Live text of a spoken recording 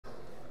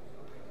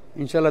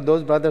Inshallah,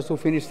 those brothers who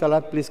finish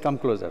salat, please come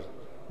closer.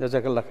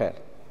 Jazakallah khair.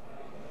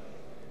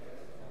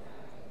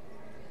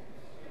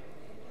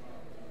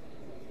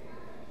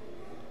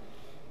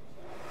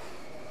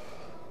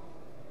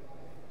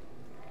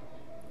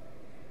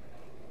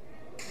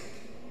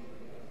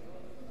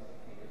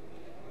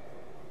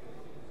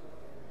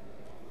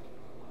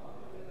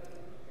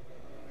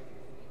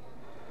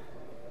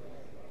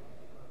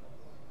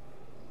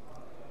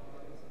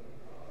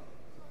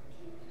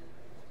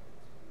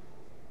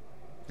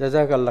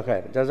 Jazakallah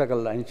khair.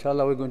 Jazakallah.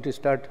 Inshallah, we're going to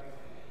start.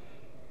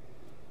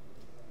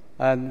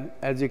 And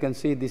as you can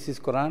see, this is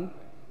Quran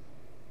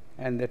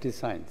and that is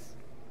science.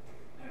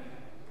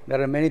 There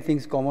are many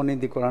things common in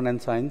the Quran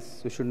and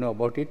science. You should know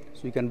about it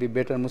so you can be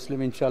better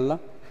Muslim,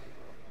 inshallah.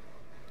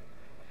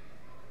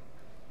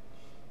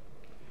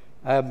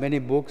 I have many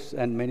books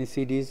and many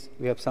CDs.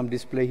 We have some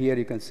display here,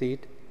 you can see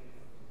it.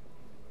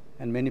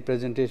 And many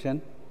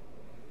presentation.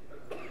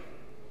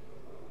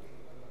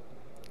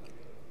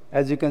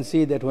 As you can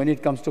see that when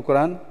it comes to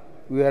Quran,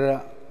 we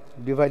are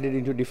divided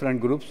into different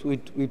groups.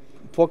 We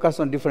focus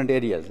on different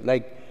areas.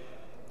 Like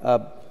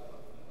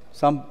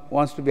some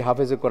wants to be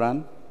Hafiz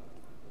Quran.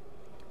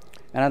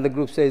 Another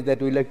group says that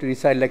we like to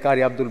recite like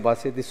Qari Abdul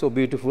Basit. It's so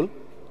beautiful.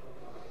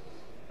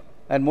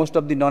 And most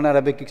of the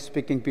non-Arabic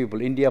speaking people,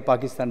 India,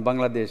 Pakistan,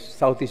 Bangladesh,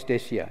 Southeast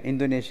Asia,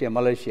 Indonesia,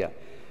 Malaysia,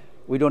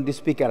 we don't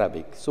speak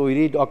Arabic. So we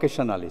read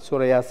occasionally.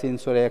 Surah Yasin,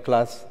 Surah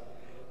Ikhlas,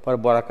 for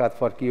Barakat,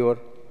 for Cure.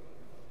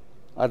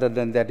 Other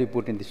than that, we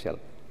put in the shelf.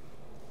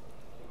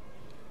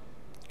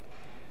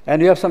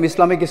 And we have some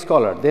Islamic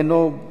scholars. They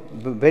know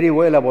very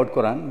well about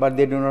Quran, but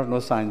they do not know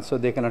science, so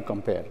they cannot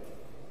compare.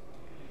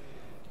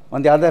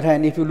 On the other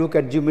hand, if you look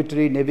at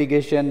geometry,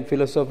 navigation,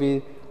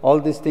 philosophy, all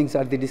these things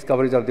are the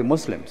discoveries of the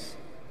Muslims.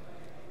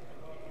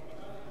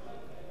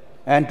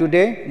 And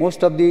today,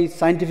 most of the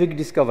scientific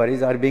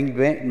discoveries are being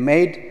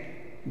made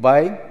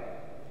by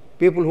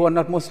people who are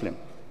not Muslim.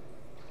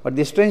 But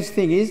the strange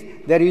thing is,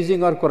 they are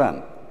using our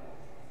Quran.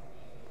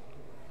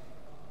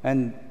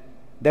 And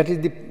that is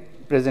the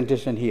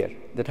presentation here.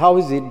 That how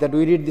is it that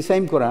we read the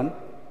same Quran,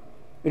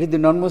 it is the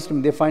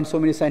non-Muslim, they find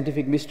so many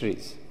scientific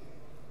mysteries.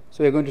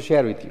 So we are going to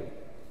share with you.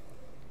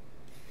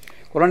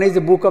 Quran is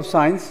a book of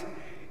science.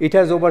 It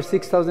has over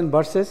 6,000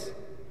 verses.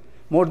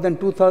 More than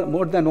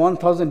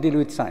 1,000 deal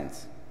with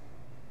science.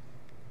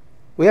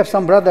 We have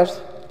some brothers,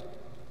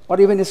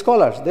 or even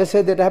scholars, they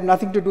say that I have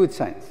nothing to do with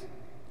science.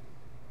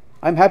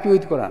 I'm happy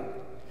with Quran.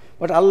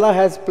 But Allah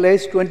has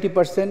placed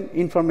 20%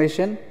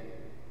 information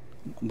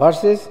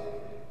verses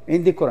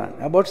in the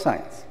Quran about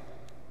science.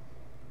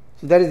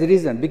 So that is the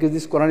reason, because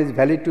this Quran is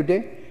valid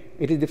today,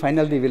 it is the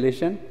final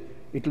revelation,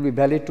 it will be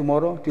valid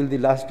tomorrow till the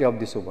last day of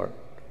this world.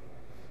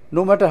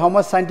 No matter how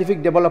much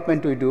scientific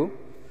development we do,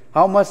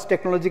 how much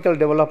technological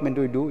development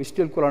we do,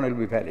 still Quran will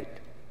be valid.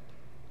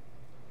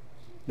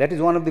 That is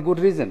one of the good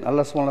reasons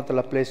Allah subhanahu wa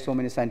ta'ala placed so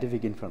many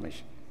scientific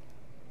information.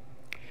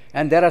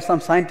 And there are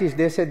some scientists,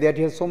 they say that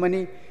here so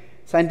many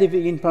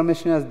scientific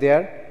information is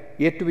there,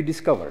 yet to be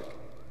discovered.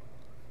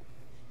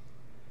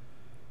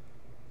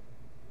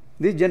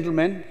 This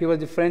gentleman, he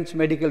was a French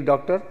medical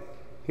doctor.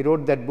 He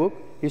wrote that book.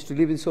 He used to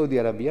live in Saudi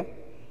Arabia.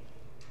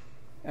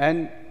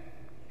 And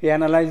he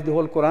analyzed the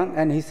whole Quran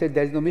and he said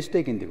there is no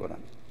mistake in the Quran.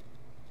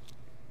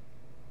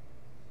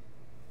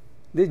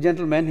 This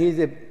gentleman, he is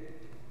a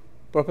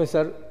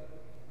Professor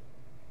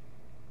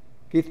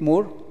Keith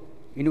Moore,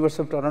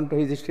 University of Toronto.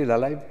 He is still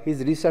alive.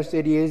 His research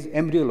area is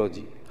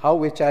embryology,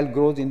 how a child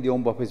grows in the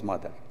womb of his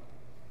mother.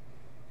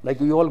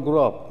 Like we all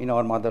grow up in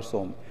our mother's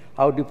womb,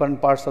 how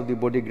different parts of the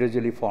body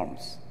gradually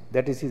forms.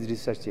 That is his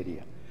research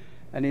area.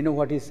 And you know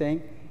what he's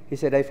saying? He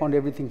said, I found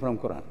everything from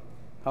Quran.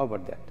 How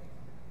about that?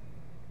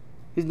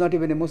 He's not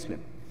even a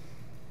Muslim.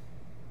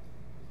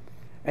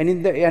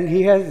 And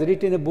he has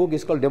written a book,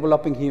 it's called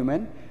Developing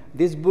Human.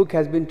 This book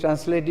has been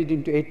translated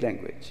into 8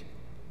 languages.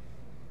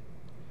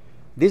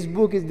 This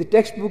book is the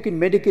textbook in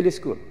medical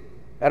school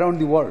around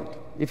the world.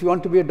 If you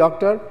want to be a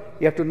doctor,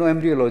 you have to know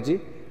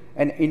embryology.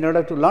 And in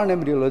order to learn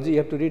embryology, you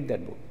have to read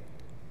that book.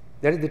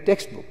 That is the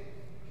textbook.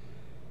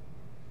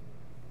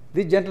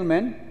 This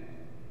gentleman,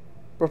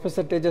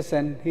 Professor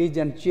Tejasen, he is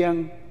in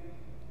Chiang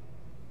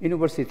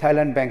University,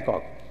 Thailand,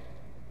 Bangkok.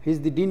 He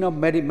is the Dean of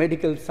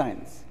Medical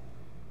Science.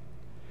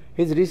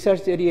 His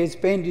research area is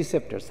pain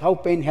receptors, how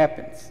pain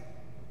happens.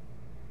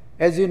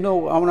 As you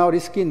know, on our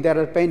skin, there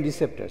are pain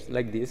receptors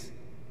like this.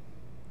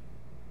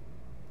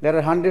 There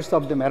are hundreds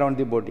of them around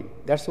the body.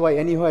 That's why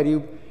anywhere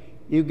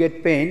you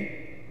get pain,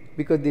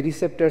 because the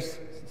receptors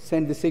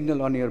send the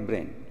signal on your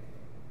brain.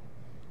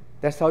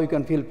 That's how you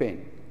can feel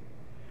pain.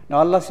 Now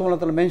Allah subhanahu wa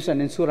ta'ala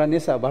mentioned in Surah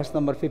Nisa, verse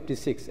number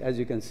 56, as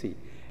you can see,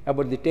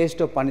 about the taste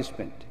of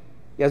punishment.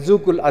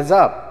 Yazukul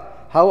azab,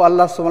 how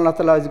Allah subhanahu wa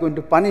ta'ala is going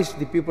to punish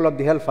the people of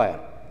the hellfire.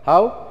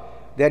 How?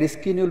 Their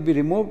skin will be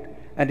removed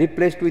and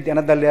replaced with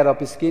another layer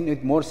of skin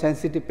with more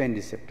sensitive pain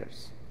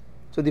receptors.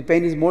 So the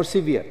pain is more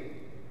severe.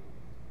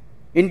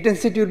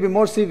 Intensity will be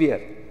more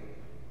severe.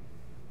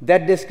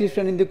 That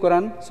description in the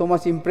Quran, so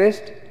much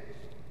impressed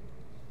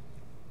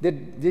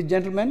This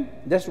gentleman,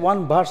 just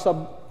one verse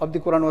of the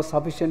Quran was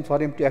sufficient for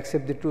him to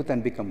accept the truth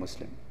and become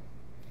Muslim.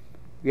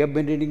 We have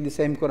been reading the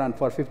same Quran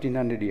for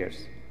 1500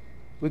 years.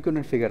 We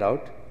couldn't figure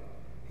out.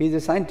 He is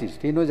a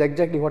scientist. He knows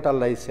exactly what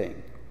Allah is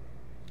saying.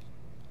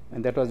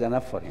 And that was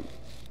enough for him.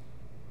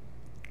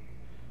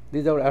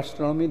 This is our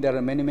astronomy. There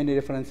are many, many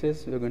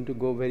references. We are going to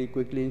go very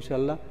quickly,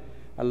 inshallah.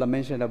 Allah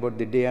mentioned about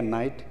the day and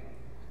night,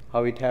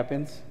 how it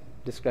happens,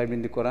 described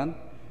in the Quran.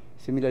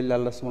 Similarly,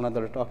 Allah subhanahu wa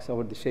ta'ala talks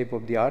about the shape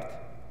of the earth.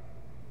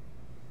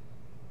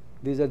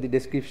 These are the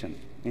description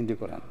in the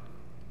Quran.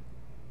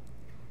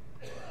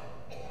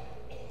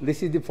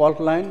 This is the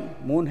fault line.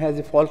 Moon has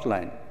a fault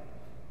line.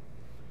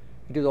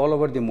 It is all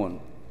over the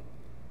moon.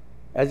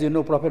 As you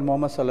know, Prophet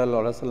Muhammad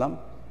sallallahu alaihi wasallam,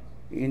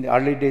 in the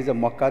early days of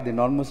Makkah, the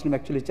non-Muslim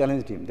actually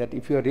challenged him that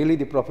if you are really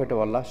the Prophet of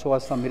Allah, show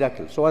us some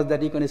miracle. Show us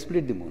that you can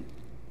split the moon.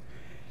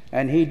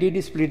 And he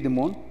did split the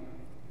moon.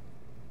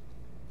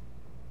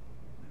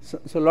 So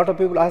a lot of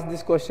people ask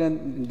this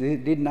question,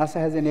 did NASA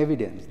has any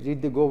evidence?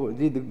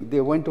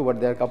 They went over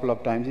there a couple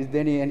of times. Is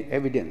there any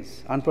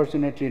evidence?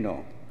 Unfortunately,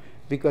 no.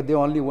 Because they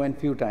only went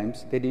few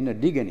times. They did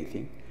not dig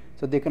anything.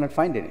 So they cannot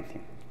find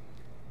anything.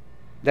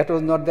 That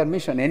was not their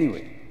mission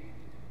anyway.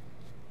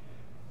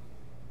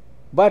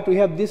 But we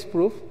have this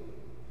proof.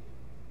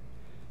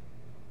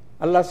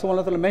 Allah subhanahu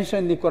wa ta'ala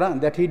mentioned in the Quran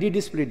that he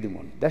did split the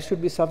moon. That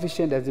should be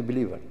sufficient as a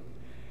believer.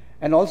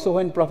 And also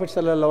when Prophet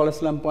sallallahu alaihi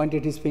wasallam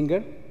pointed his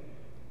finger,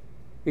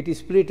 it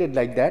is splitted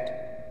like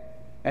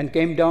that and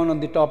came down on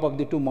the top of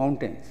the two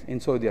mountains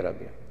in Saudi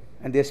Arabia.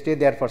 And they stayed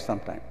there for some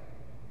time.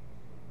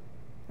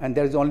 And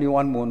there is only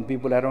one moon.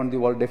 People around the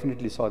world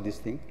definitely saw this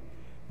thing.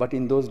 But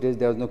in those days,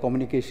 there was no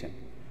communication.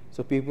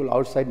 So people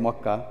outside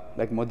Makkah,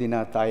 like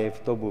Medina,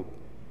 Taif, Tabuk,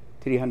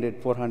 300,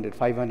 400,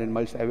 500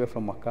 miles away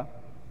from Makkah,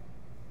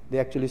 they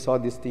actually saw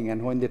this thing.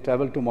 And when they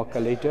traveled to Makkah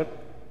later,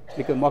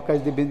 because Makkah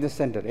is the business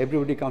center,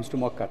 everybody comes to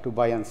Makkah to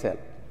buy and sell.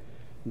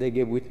 They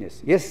gave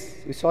witness. Yes,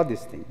 we saw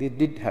this thing. This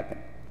did happen.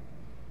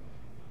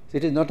 So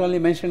it is not only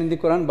mentioned in the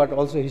Quran, but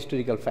also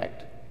historical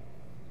fact.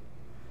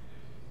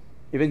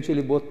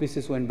 Eventually, both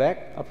pieces went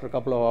back after a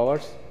couple of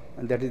hours,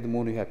 and that is the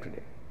moon we have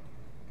today.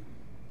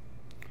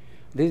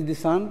 This is the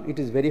sun. It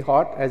is very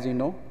hot, as you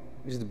know.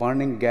 It is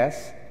burning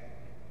gas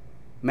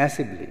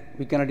massively.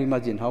 We cannot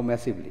imagine how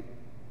massively.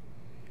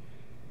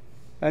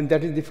 And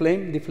that is the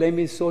flame. The flame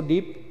is so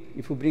deep,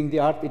 if you bring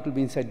the earth, it will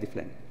be inside the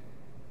flame.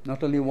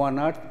 Not only one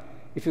earth,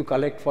 if you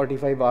collect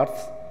 45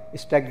 earths,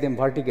 stack them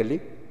vertically,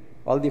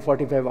 all the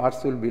 45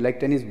 earths will be like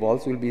tennis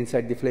balls, will be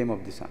inside the flame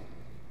of the sun.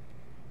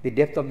 The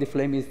depth of the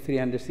flame is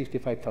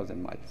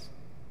 365,000 miles.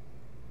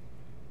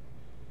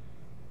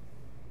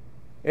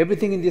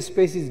 Everything in this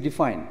space is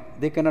defined.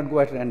 They cannot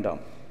go at random.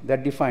 They are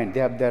defined. They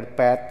have their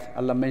path.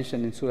 Allah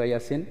mentioned in Surah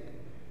Yasin.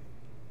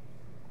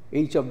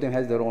 Each of them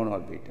has their own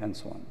orbit and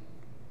so on.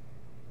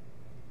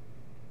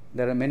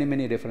 There are many,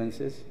 many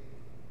references.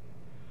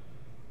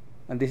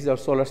 And this is our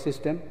solar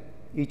system.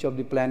 Each of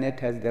the planet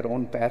has their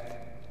own path.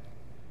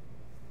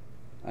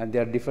 And they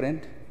are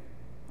different.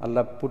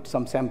 Allah put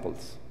some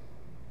samples.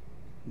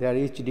 They are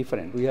each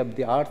different. We have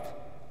the Earth.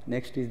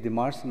 Next is the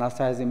Mars. NASA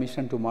has a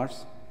mission to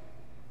Mars.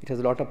 It has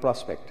a lot of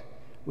prospect.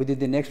 Within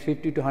the next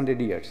 50 to 100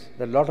 years,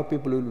 there are a lot of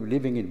people who will be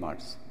living in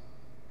Mars.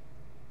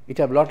 It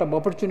has a lot of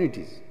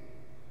opportunities.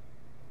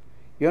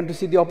 You want to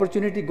see the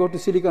opportunity? Go to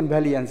Silicon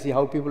Valley and see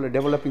how people are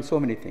developing so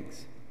many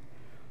things.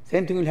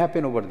 Same thing will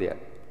happen over there.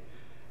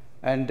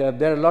 And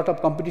there are a lot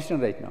of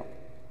competition right now.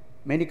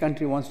 Many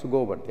countries wants to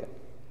go over there.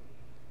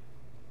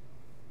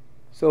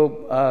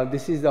 So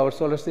this is our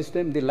solar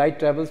system. The light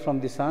travels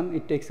from the sun.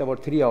 It takes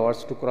about 3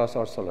 hours to cross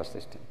our solar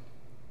system.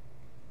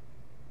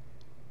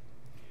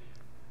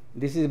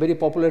 This is a very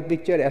popular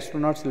picture.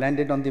 Astronauts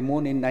landed on the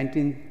moon in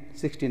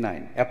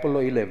 1969,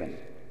 Apollo 11.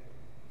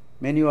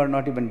 Many are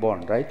not even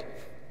born, right?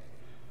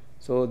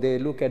 So they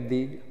look at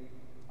the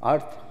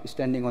Earth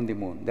standing on the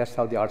moon. That's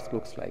how the Earth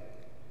looks like.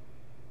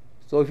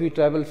 So if we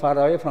travel far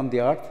away from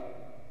the Earth,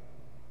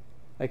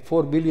 like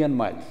 4 billion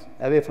miles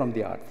away from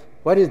the Earth,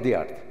 where is the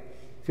Earth?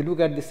 If you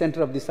look at the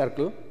center of the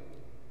circle,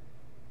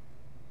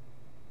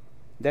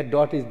 that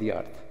dot is the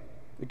Earth.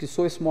 It is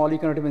so small you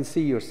cannot even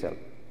see yourself.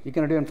 You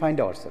cannot even find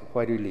ourselves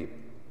where you live.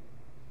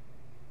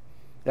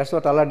 That's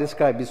what Allah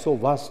described, is so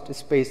vast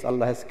space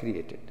Allah has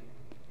created.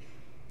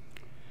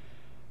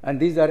 And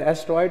these are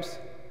asteroids.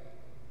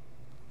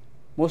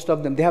 Most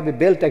of them, they have a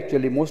belt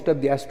actually. Most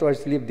of the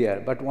asteroids live there.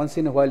 But once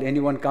in a while,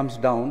 anyone comes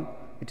down,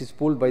 it is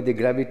pulled by the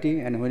gravity,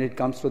 and when it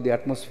comes to the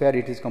atmosphere,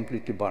 it is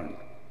completely burned.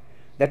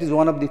 That is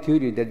one of the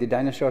theories, that the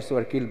dinosaurs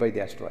were killed by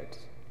the asteroids.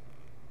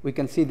 We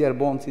can see their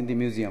bones in the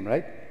museum,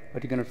 right?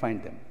 But you cannot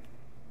find them.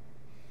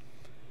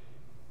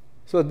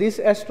 So this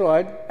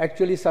asteroid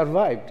actually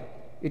survived.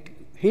 It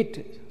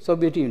hit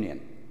Soviet Union.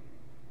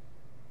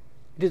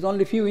 It is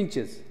only a few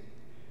inches,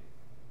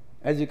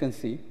 as you can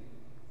see.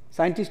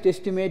 Scientists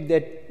estimate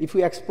that if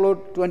we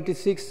explode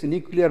 26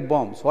 nuclear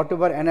bombs,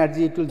 whatever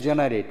energy it will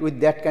generate, with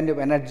that kind of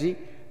energy,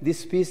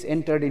 this piece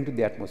entered into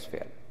the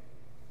atmosphere.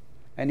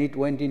 And it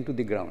went into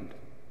the ground.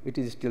 It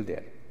is still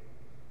there.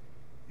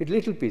 It's a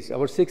little piece,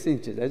 about 6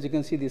 inches. As you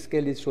can see, the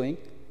scale is showing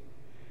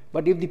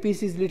But if the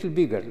piece is little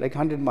bigger, like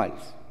 100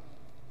 miles,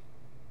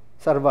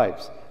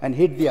 survives and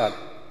hit the earth,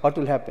 what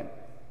will happen?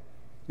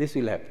 This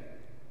will happen.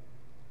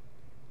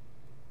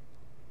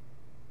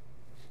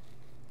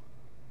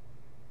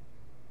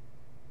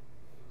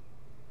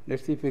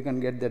 Let's see if we can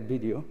get that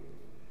video.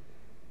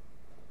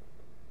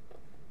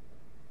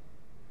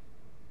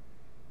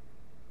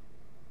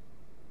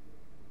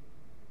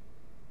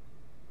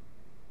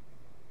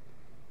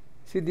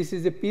 See, this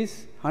is a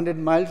piece 100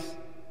 miles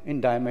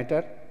in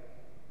diameter.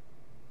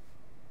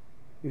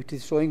 It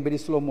is showing very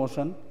slow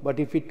motion, but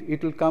if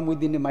it will come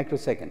within a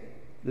microsecond,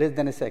 less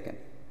than a second.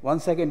 1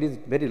 second is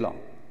very long.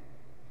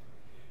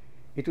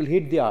 It will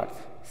hit the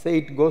earth. Say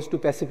it goes to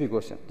Pacific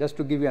Ocean, just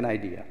to give you an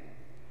idea.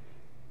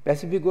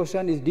 Pacific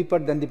Ocean is deeper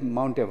than the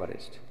Mount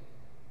Everest,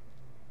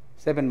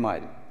 7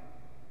 miles.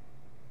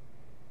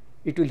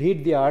 It will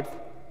hit the earth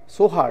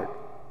so hard,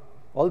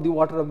 all the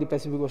water of the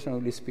Pacific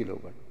Ocean will spill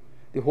over.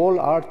 The whole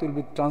earth will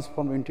be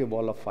transformed into a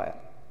ball of fire,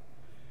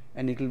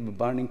 and it will be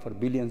burning for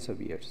billions of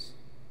years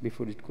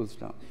before it cools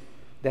down.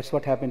 That's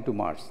what happened to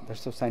Mars.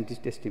 That's how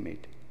scientists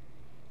estimate.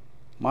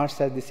 Mars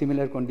has the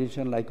similar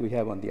condition like we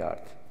have on the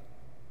earth.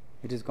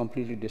 It is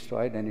completely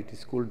destroyed and it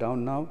is cooled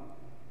down now.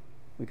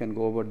 We can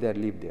go over there,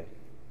 live there.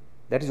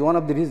 That is one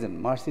of the reasons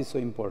Mars is so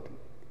important.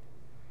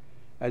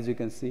 As you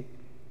can see,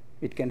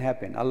 it can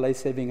happen. Allah is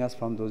saving us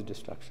from those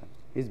destructions.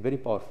 He is very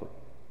powerful.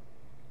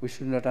 We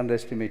should not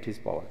underestimate His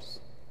powers.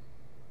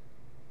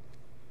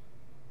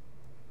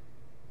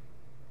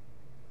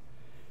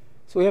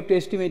 So we have to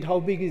estimate how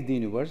big is the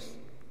universe.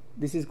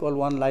 This is called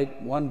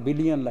 1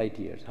 billion light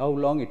years, how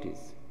long it is.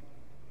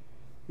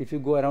 If you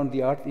go around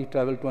the earth, you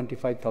travel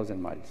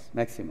 25,000 miles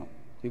maximum.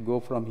 You go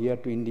from here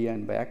to India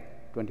and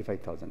back,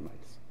 25,000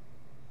 miles,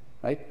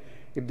 right?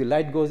 If the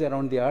light goes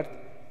around the earth,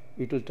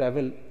 it will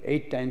travel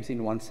 8 times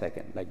in 1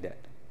 second, like that.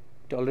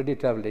 It already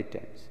traveled 8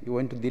 times. You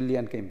went to Delhi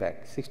and came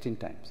back 16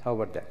 times. How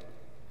about that?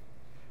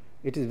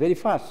 It is very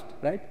fast,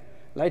 right?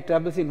 Light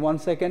travels in 1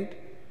 second,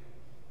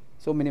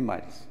 so many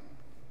miles.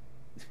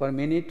 It's for a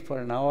minute, for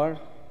an hour,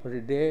 for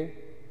a day,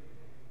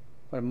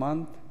 for a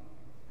month,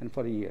 and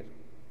for a year.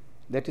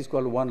 That is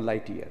called 1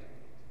 light year.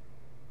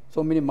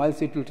 So many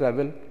miles it will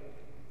travel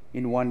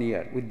in 1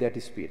 year with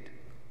that speed.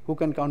 Who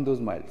can count those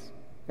miles?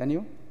 Can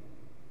you?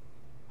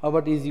 How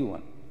about easy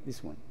one?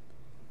 This one.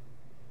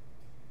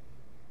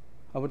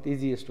 How about the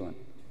easiest one?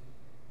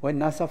 When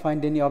NASA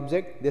find any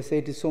object, they say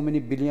it is so many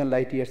billion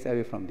light years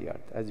away from the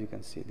earth. As you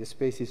can see, the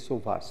space is so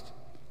vast.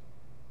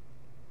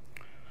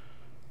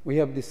 We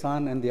have the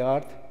sun and the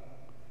earth.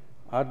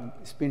 Earth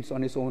spins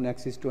on its own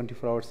axis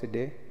 24 hours a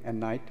day and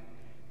night,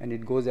 and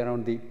it goes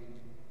around the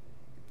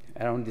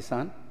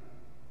sun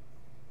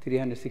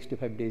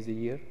 365 days a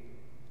year.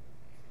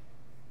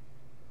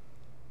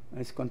 And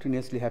it's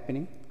continuously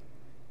happening.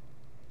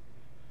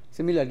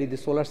 Similarly, the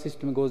solar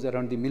system goes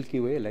around the Milky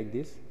Way like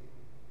this.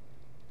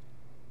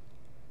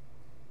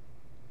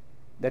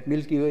 That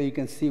Milky Way you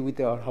can see with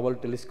our Hubble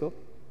telescope.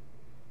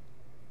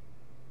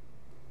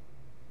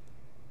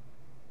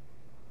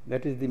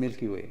 That is the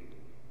Milky Way.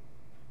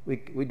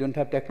 We don't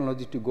have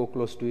technology to go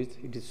close to it.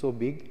 It is so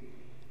big,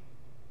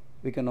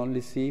 we can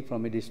only see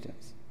from a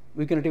distance.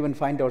 We cannot even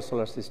find our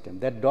solar system.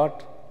 That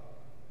dot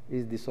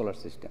is the solar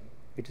system.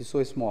 It is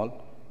so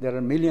small. There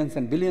are millions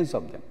and billions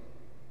of them.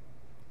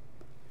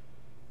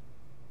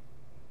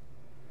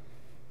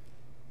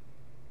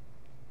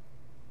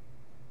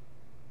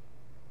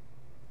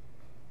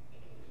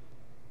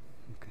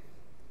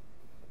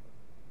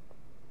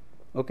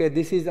 Okay,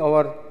 this is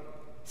our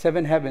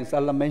 7 heavens.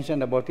 Allah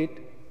mentioned about it.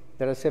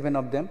 There are 7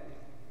 of them.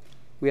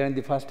 We are in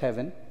the first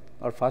heaven,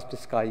 or first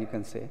sky, you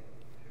can say.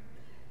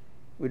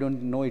 We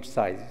don't know its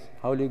size.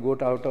 How will you go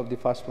out of the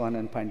first one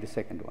and find the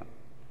second one?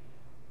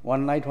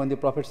 One night when the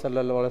Prophet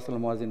ﷺ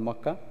was in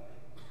Makkah,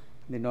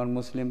 the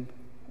non-Muslim,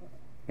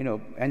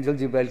 Angel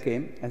Jibril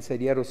came and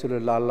said, Ya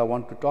Rasulullah, Allah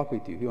want to talk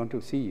with you. He want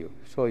to see you,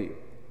 show you.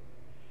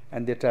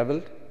 And they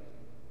traveled.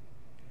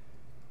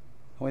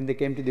 When they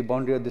came to the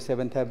boundary of the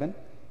 7th heaven,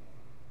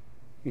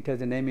 it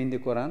has a name in the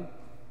Quran.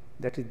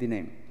 That is the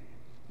name.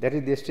 That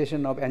is the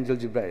station of Angel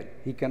Jibril.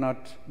 He cannot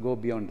go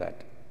beyond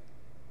that.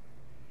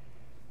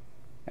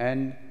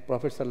 And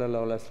Prophet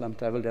ﷺ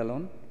traveled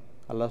alone.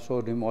 Allah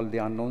showed him all the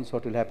unknowns,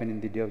 what will happen in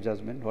the Day of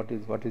Judgment, what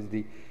is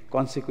the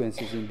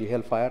consequences in the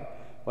hellfire,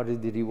 what is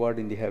the reward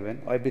in the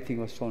heaven. Everything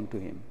was shown to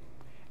him.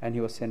 And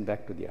he was sent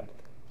back to the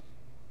earth.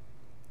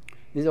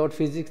 This is about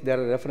physics. There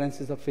are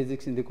references of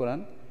physics in the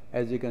Quran.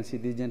 As you can see,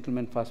 this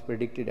gentleman first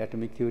predicted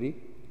atomic theory.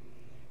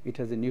 It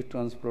has the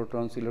neutrons,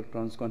 protons,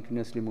 electrons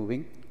continuously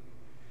moving.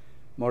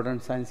 Modern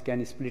science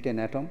can split an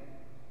atom.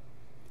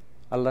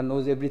 Allah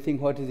knows everything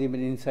what is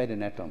even inside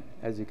an atom,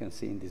 as you can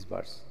see in this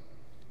verse.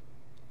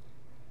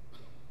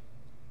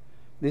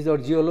 This is our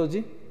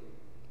geology,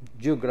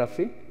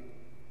 geography.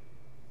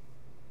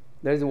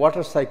 There is a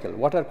water cycle.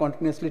 Water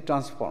continuously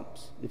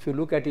transforms. If you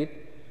look at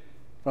it,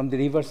 from the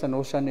rivers and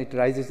ocean, it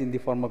rises in the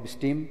form of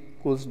steam,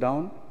 cools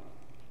down,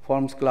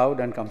 forms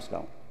cloud and comes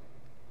down.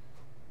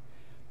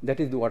 That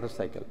is the water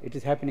cycle. It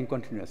is happening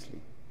continuously.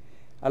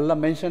 Allah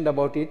mentioned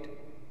about it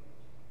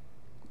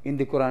in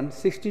the Quran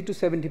 60 to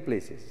 70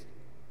 places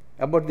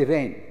about the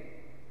rain.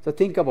 So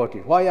think about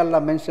it. Why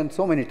Allah mentioned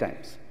so many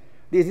times?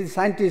 These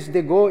scientists,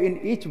 they go in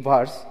each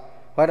verse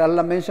where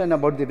Allah mentioned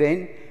about the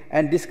rain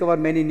and discover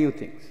many new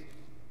things.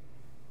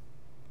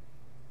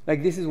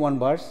 Like this is one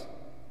verse.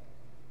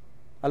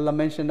 Allah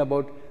mentioned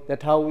about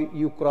that how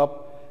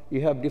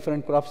you have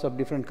different crops of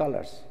different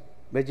colors,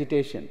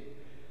 vegetation,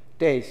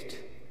 taste.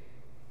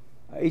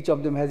 Each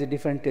of them has a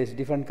different taste,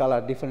 different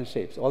color, different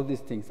shapes. All these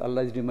things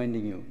Allah is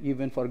reminding you.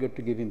 Even forget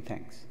to give Him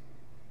thanks.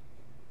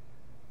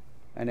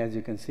 And as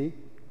you can see,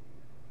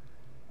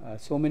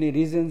 so many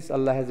reasons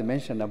Allah has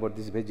mentioned about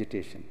this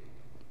vegetation.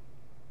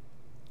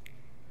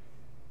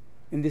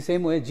 In the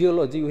same way,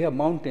 geology, we have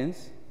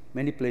mountains,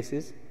 many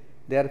places.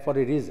 They are for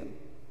a reason.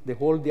 They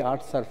hold the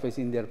earth's surface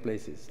in their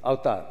places.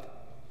 Autad,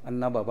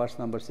 An-Naba, verse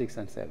number 6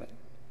 and 7.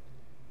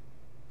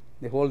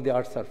 They hold the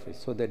earth's surface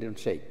so they don't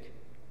shake.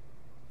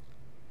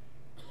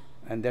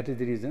 And that is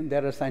the reason.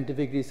 There are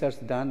scientific research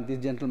done.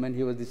 This gentleman,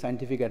 he was the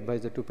scientific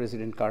advisor to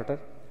President Carter.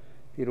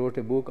 He wrote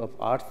a book of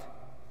Earth,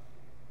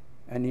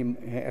 and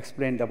he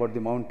explained about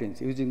the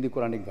mountains using the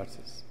Quranic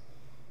verses.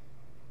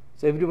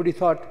 So everybody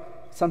thought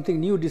something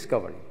new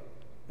discovery.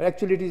 But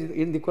actually it is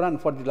in the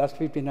Quran for the last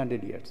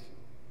 1500 years.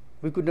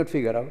 We could not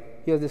figure out.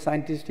 He was a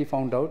scientist, he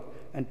found out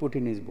and put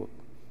in his book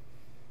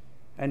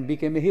and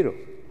became a hero.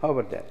 How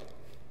about that?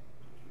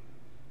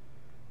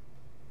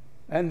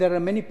 And there are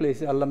many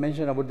places. Allah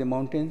mentioned about the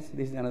mountains.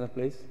 This is another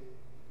place.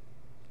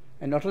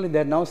 And not only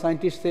that, now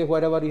scientists say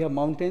wherever you have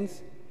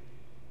mountains,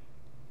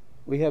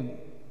 we have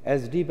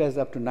as deep as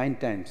up to 9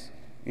 times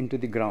into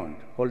the ground,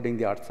 holding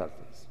the earth's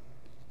surface.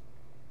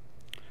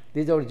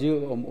 This is our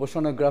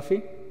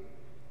oceanography.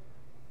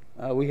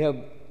 We have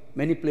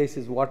many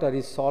places water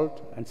is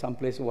salt and some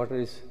places water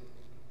is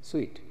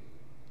sweet.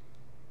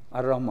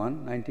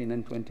 Ar-Rahman, 19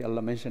 and 20,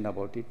 Allah mentioned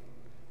about it,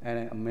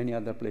 and many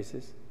other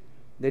places.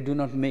 They do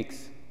not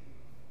mix,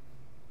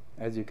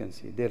 as you can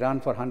see. They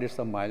run for hundreds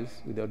of miles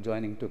without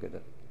joining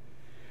together.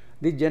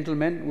 This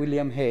gentleman,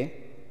 Abdul Hye,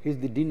 he is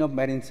the Dean of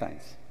Marine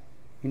Science,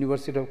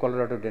 University of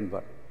Colorado,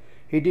 Denver.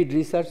 He did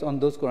research on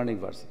those Quranic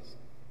verses.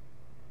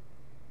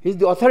 He is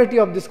the authority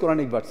of these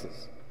Quranic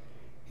verses.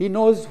 He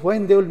knows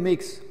when they will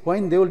mix,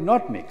 when they will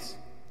not mix.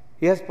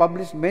 He has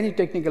published many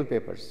technical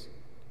papers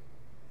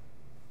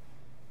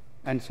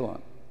and so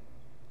on.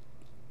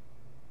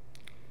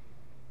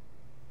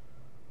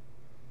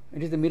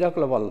 It is the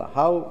miracle of Allah.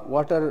 How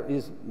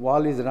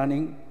wall is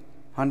running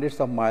hundreds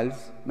of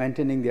miles,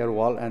 maintaining their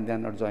wall, and they are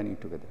not joining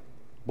together.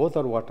 Both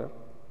are water,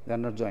 they are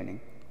not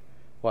joining.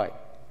 Why?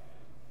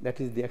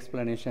 That is the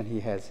explanation he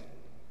has.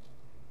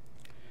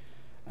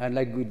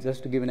 And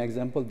just to give an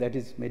example, that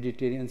is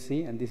Mediterranean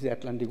Sea and this is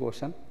Atlantic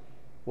Ocean.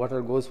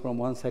 Water goes from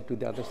one side to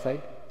the other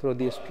side through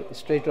the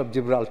Strait of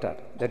Gibraltar,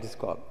 that is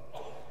called.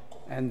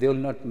 And they will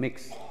not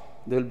mix.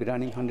 They will be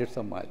running hundreds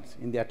of miles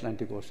in the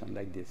Atlantic Ocean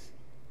like this.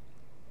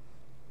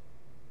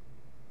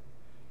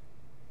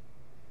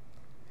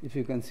 If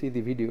you can see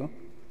the video.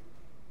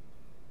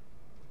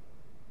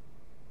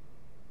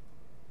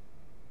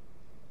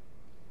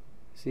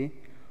 See,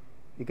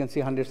 you can see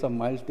hundreds of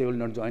miles, they will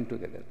not join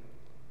together.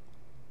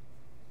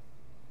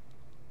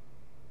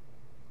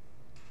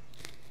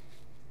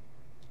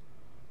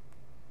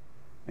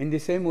 In the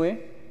same way,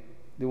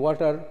 the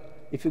water,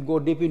 if you go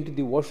deep into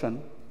the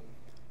ocean,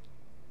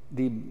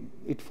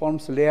 it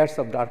forms layers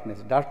of darkness.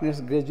 Darkness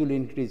gradually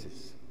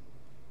increases.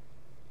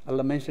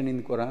 Allah mentioned in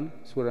the Quran,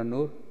 Surah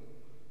Nur,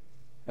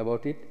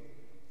 about it.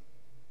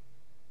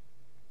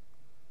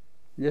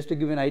 Just to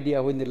give an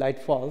idea, when the light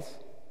falls,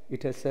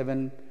 it has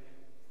 7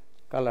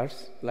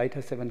 colors. Light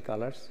has 7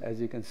 colors, as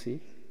you can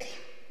see.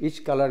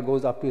 Each color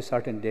goes up to a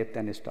certain depth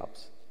and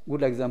stops.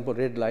 Good example,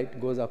 red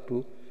light goes up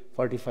to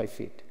 45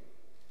 feet.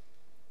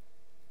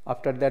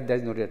 After that, there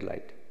is no red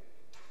light.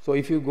 So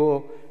if you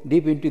go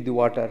deep into the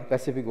water,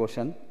 Pacific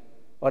Ocean,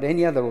 or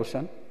any other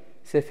ocean,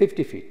 say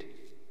 50 feet,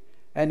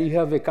 and you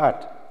have a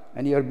cut,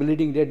 and you are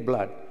bleeding red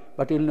blood,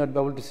 but you will not be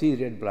able to see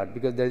red blood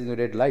because there is no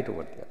red light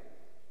over there.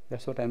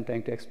 That's what I am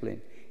trying to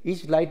explain.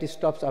 Each light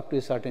stops up to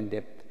a certain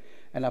depth,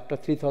 and after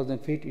 3,000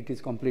 feet, it is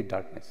complete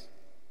darkness.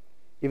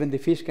 Even the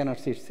fish cannot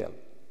see itself.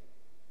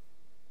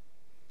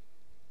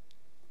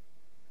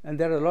 And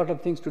there are a lot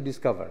of things to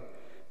discover.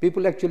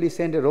 People actually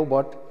send a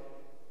robot,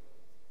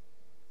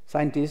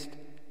 scientist.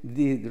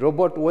 The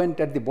robot went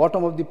at the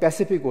bottom of the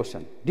Pacific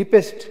Ocean,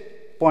 deepest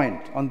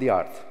point on the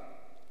earth,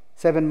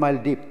 7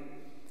 miles deep.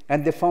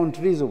 And they found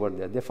trees over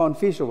there, they found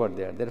fish over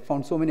there, they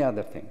found so many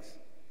other things.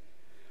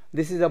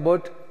 This is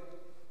about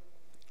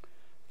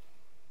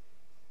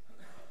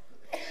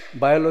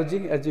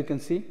biology, as you can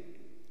see.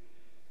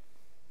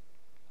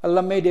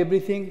 Allah made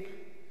everything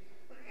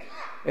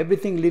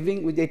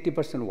living with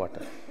 80%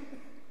 water.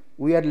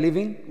 We are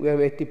living, we have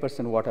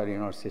 80% water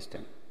in our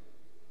system.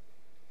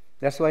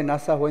 That's why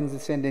NASA, when they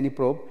send any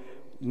probe,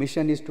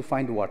 mission is to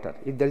find water.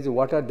 If there is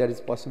water, there is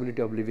possibility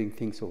of living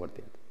things over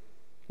there.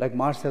 Like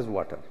Mars has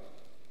water.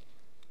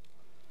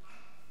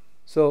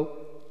 So,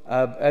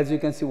 as you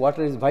can see,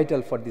 water is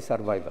vital for the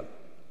survival.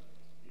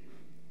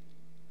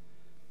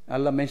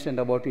 Allah mentioned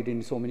about it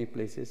in so many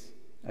places,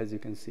 as you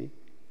can see.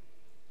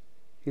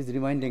 He's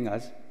reminding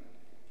us,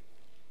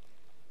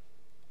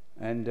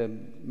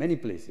 and many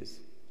places.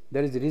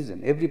 There is a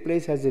reason. Every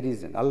place has a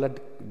reason. Allah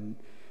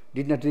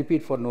did not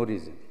repeat for no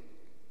reason.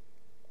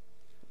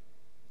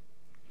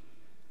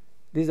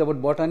 This is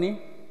about botany.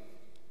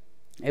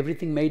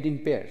 Everything made in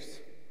pairs,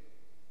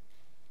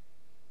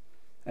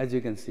 as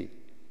you can see.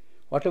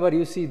 Whatever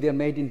you see, they are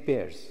made in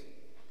pairs.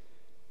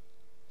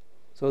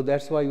 So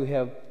that's why you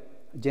have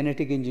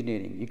genetic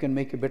engineering. You can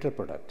make a better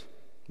product.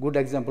 Good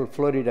example,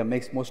 Florida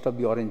makes most of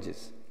the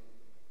oranges.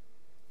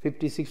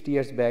 50, 60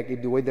 years back,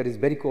 if the weather is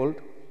very cold,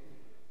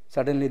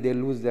 suddenly they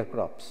lose their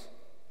crops.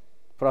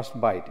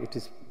 Frostbite,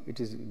 it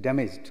is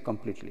damaged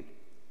completely.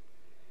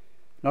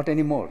 Not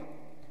anymore.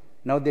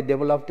 Now they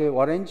developed an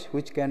orange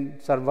which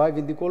can survive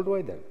in the cold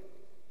weather.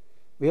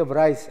 We have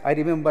rice. I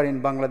remember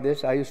in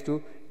Bangladesh, I used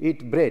to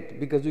eat bread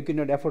because we could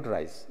not afford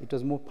rice. It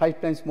was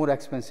 5 times more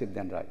expensive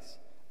than rice,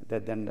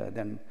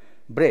 than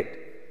bread.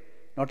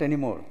 Not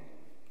anymore.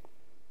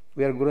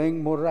 We are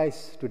growing more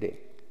rice today.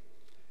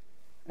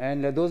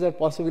 And those are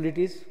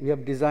possibilities we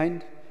have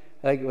designed.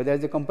 Like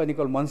there's a company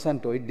called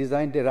Monsanto. It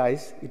designed a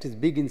rice. It is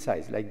big in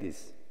size, like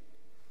this.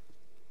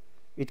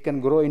 It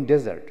can grow in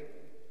desert.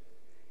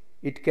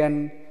 It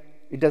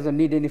doesn't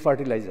need any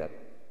fertilizer.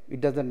 It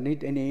doesn't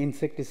need any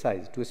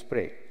insecticides to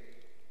spray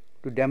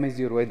to damage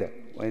your weather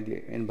or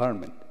the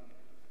environment.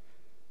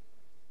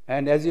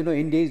 And as you know,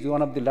 India is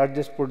one of the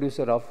largest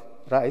producer of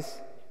rice.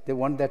 They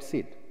want that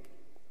seed.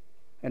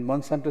 And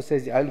Monsanto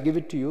says, I'll give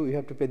it to you. You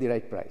have to pay the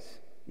right price.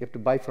 You have to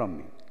buy from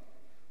me.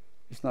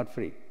 It's not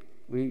free.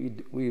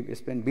 We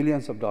spend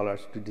billions of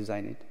dollars to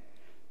design it.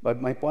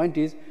 But my point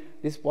is,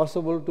 it's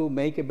possible to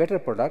make a better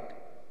product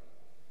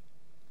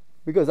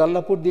because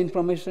Allah put the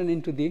information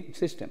into the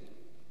system.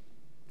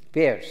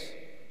 Pears.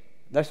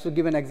 That's to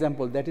give an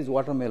example. That is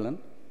watermelon.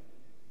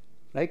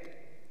 Right?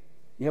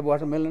 You have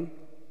watermelon,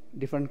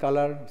 different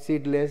color,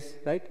 seedless,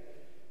 right?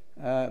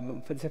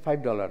 Say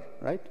 $5,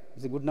 right?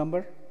 It's a good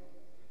number.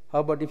 How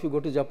about if you go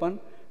to Japan,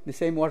 the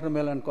same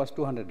watermelon costs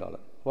 $200.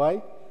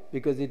 Why?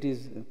 Because it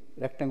is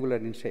rectangular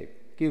in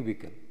shape,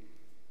 cubical.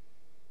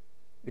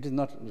 It is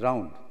not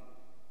round.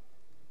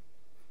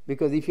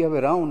 Because if you have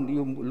a round,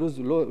 you lose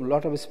a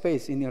lot of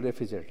space in your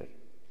refrigerator.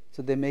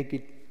 So they make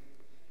it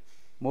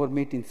more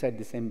meat inside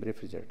the same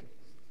refrigerator.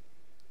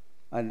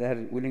 And they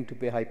are willing to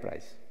pay high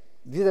price.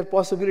 These are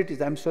possibilities.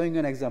 I'm showing you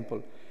an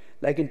example.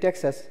 Like in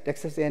Texas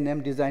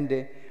A&M designed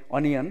an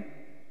onion.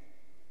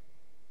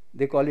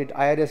 They call it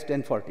IRS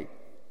 1040.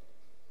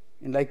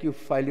 And like you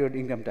file your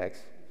income tax.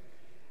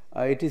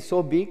 It is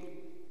so big,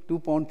 2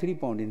 pound, 3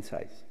 pound in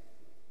size.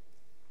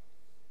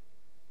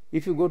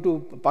 If you go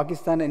to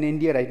Pakistan and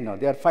India right now,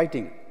 they are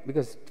fighting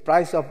because the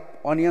price of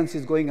onions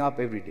is going up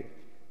every day.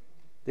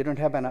 They don't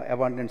have an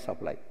abundant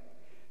supply.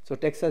 So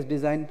Texas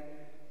design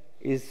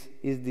is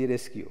the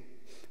rescue.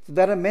 So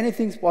there are many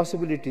things,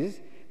 possibilities,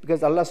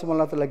 because Allah subhanahu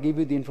wa ta'ala give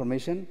you the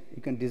information,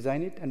 you can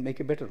design it and make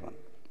a better one.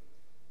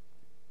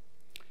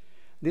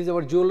 This is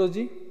our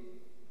zoology.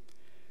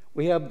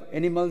 We have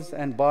animals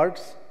and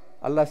birds.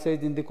 Allah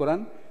says in the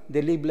Quran,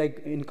 they live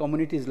like in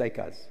communities like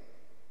us.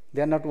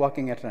 They are not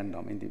walking at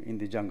random in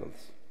the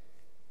jungles.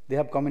 They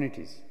have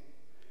communities.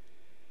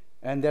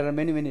 And there are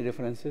many, many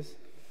references.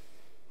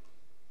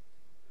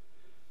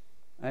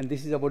 And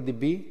this is about the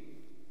bee.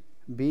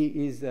 Bee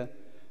is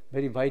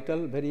very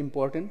vital, very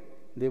important.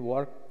 They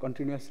work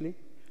continuously.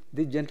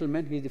 This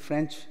gentleman, he is a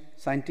French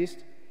scientist.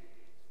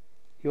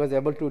 He was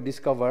able to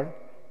discover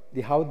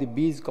how the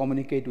bees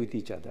communicate with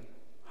each other.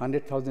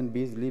 100,000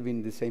 bees live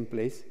in the same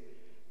place.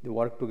 They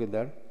work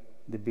together.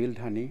 They build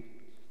honey.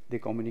 They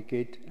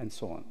communicate and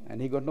so on.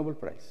 And he got Nobel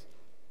Prize.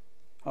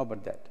 How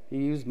about that? He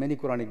used many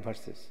Quranic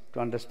verses to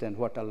understand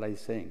what Allah is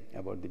saying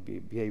about the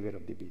behavior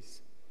of the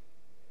bees.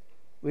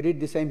 We read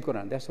the same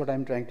Quran. That's what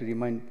I'm trying to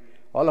remind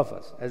all of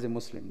us as a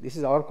Muslim. This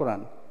is our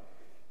Quran.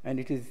 And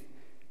it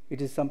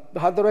is some,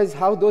 otherwise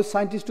how those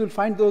scientists will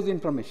find those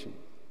information?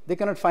 They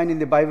cannot find in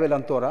the Bible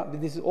and Torah.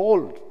 This is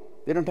old.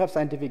 They don't have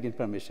scientific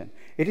information.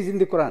 It is in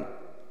the Quran.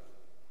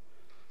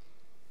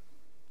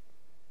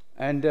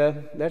 And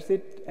that's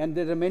it. And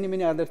there are many,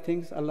 many other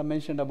things Allah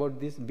mentioned about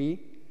this bee.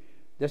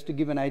 Just to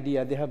give an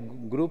idea, they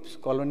have groups,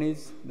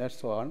 colonies, that's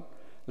so on.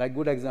 Like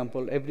good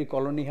example, every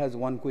colony has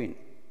one queen.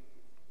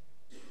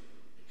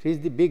 She is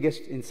the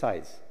biggest in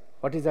size.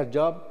 What is her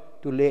job?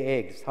 To lay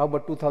eggs. How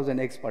about 2,000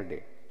 eggs per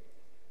day?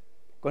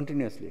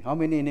 Continuously. How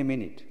many in a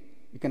minute?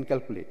 You can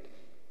calculate.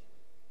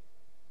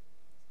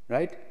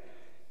 Right?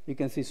 You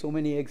can see so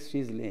many eggs she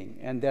is laying.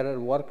 And there are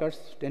workers,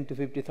 10 to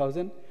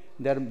 50,000.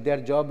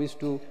 Their job is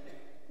to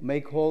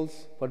make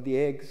holes for the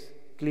eggs,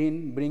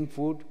 clean, bring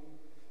food,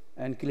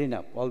 and clean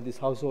up all these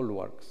household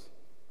works.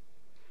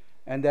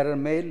 And there are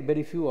male,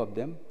 very few of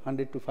them,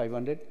 100 to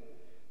 500.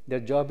 Their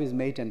job is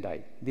mate and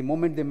die. The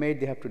moment they mate,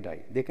 they have to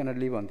die. They cannot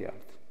live on the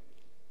earth.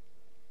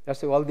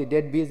 That's why all the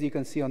dead bees you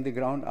can see on the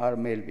ground are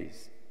male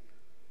bees.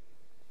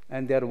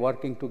 And they are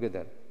working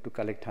together to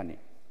collect honey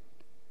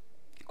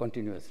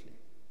continuously.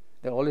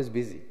 They're always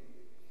busy.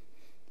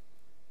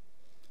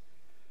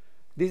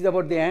 This is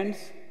about the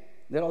ants.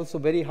 They're also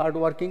very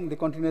hardworking. They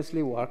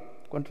continuously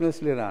work,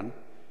 continuously run.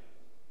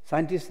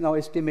 Scientists now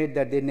estimate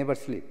that they never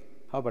sleep.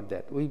 How about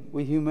that?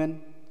 We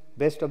human,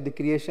 best of the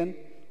creation,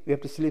 we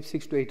have to sleep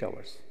 6 to 8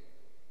 hours.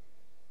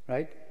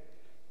 Right?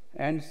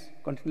 Ants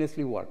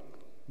continuously work.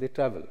 They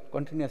travel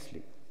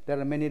continuously. There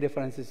are many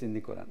references in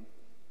the Quran.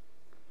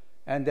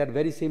 And they are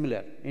very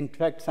similar. In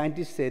fact,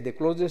 scientists say the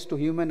closest to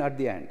human are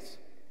the ants.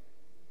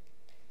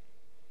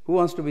 Who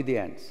wants to be the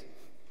ants?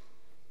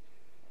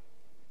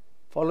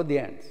 Follow the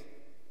ants.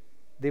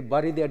 They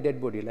bury their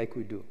dead body like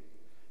we do.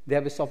 They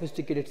have a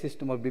sophisticated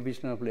system of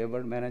division of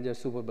labor, manager,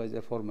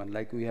 supervisor, foreman,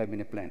 like we have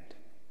in a plant.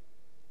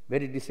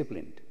 Very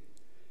disciplined.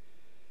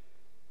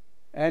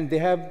 And they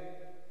have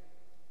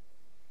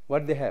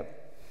what they have.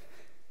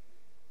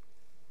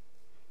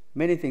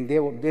 Many things.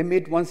 They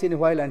meet once in a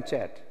while and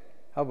chat.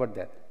 How about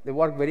that? They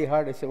work very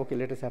hard. I say, okay,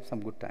 let us have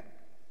some good time.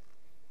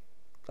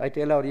 So I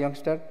tell our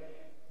youngster,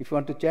 if you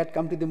want to chat,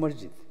 come to the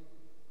masjid.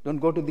 Don't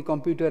go to the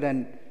computer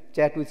and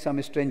chat with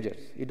some strangers.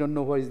 You don't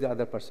know who is the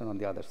other person on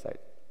the other side.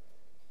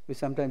 We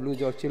sometimes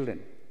lose our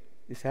children.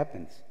 This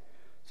happens.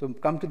 So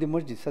come to the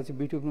masjid, such a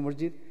beautiful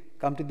masjid.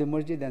 Come to the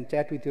masjid and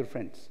chat with your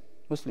friends,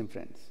 Muslim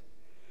friends.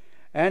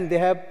 And they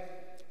have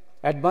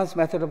advanced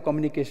method of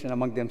communication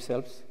among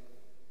themselves.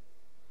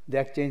 They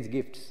exchange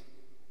gifts.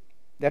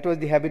 That was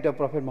the habit of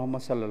Prophet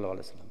Muhammad sallallahu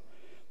alaihi wasallam.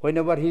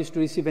 Whenever he used to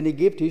receive any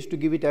gift, he used to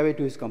give it away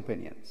to his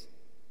companions.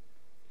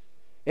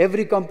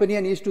 Every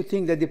companion used to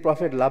think that the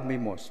Prophet loved me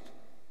most.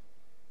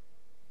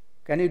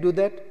 Can you do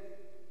that?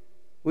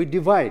 We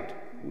divide.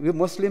 We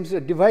Muslims are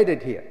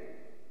divided here.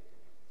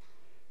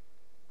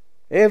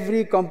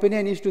 Every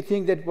companion used to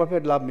think that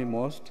Prophet loved me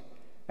most.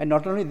 And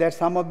not only that,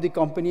 some of the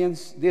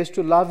companions, they used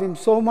to love him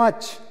so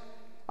much.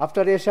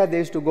 After Isha, they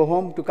used to go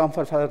home to come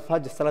for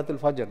Salatul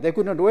Fajr. They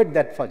could not wait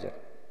that Fajr.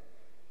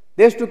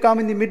 They used to come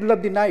in the middle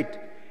of the night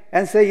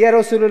and say, Ya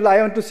Rasulullah,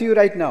 I want to see you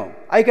right now.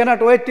 I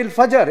cannot wait till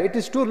Fajr. It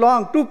is too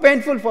long, too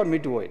painful for me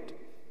to wait.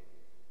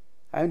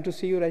 I want to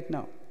see you right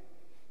now.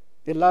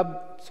 They love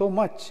so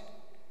much.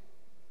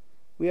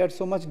 We are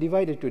so much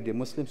divided today,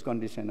 Muslims'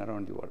 condition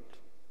around the world.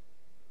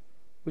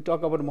 We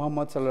talk about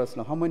Muhammad sallallahu alaihi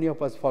wasallam. How many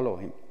of us follow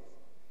him?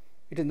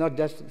 It is not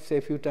just say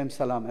a few times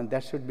salam, and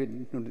that should be,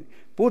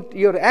 put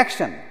your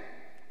action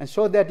and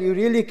show that you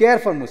really care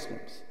for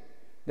Muslims.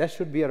 That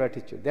should be your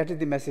attitude. That is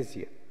the message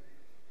here.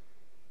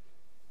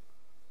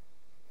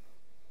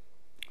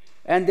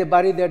 And they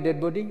bury their dead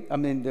body. I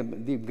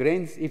mean, the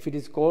grains, if it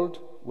is cold,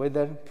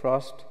 weather,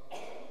 frost,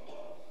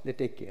 they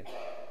take care.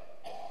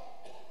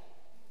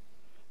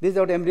 This is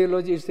about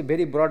embryology. It's a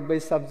very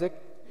broad-based subject.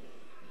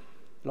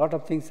 A lot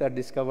of things are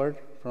discovered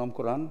from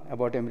Quran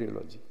about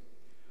embryology.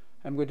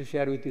 I'm going to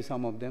share with you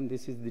some of them.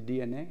 This is the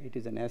DNA. It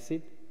is an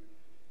acid.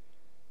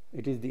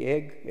 It is the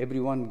egg.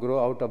 Everyone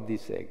grow out of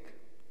this egg.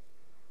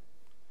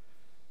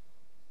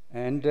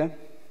 And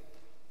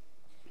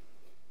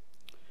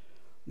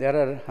there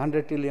are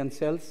 100 trillion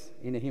cells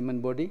in a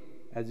human body,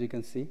 as you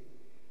can see,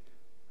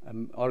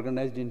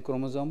 organized in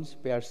chromosomes,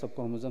 pairs of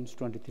chromosomes,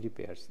 23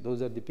 pairs.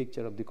 Those are the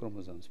picture of the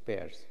chromosomes,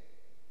 pairs.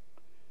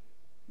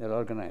 They're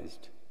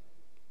organized.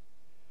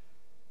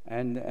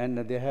 And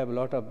they have a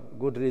lot of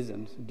good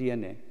reasons,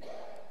 DNA.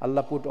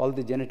 Allah put all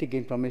the genetic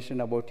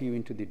information about you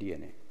into the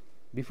DNA.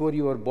 Before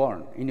you were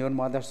born, in your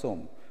mother's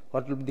womb,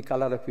 what will be the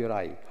color of your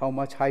eye, how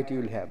much height you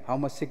will have, how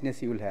much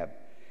thickness you will have,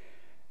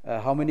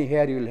 how many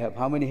hair you will have,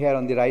 how many hair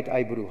on the right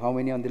eyebrow, how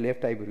many on the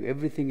left eyebrow.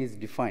 Everything is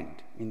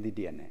defined in the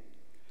DNA.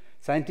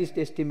 Scientists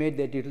estimate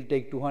that it will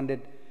take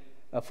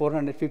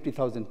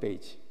 450,000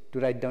 pages to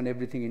write down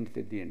everything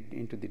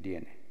into the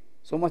DNA.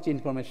 So much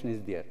information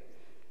is there,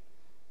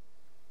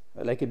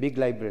 like a big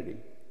library.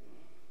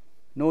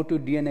 No two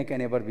DNA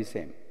can ever be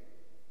same.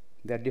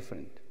 They are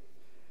different.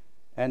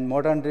 And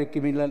modern day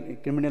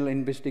criminal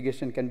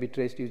investigation can be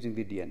traced using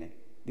the DNA.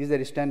 These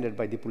are standard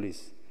by the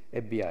police,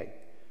 FBI.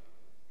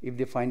 If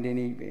they find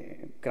any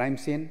crime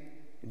scene,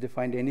 if they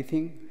find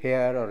anything,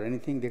 hair or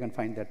anything, they can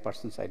find that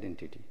person's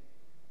identity.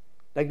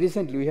 Like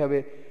recently,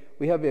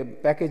 we have a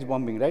package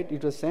bombing, right?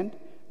 It was sent.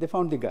 They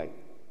found the guy.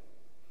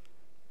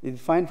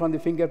 It's fine from the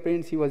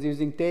fingerprints. He was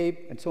using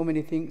tape and so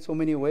many things, so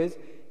many ways.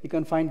 You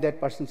can find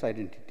that person's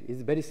identity.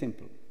 It's very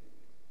simple.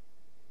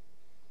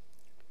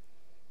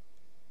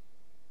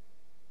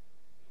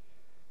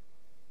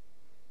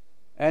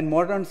 And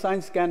modern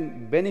science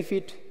can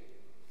benefit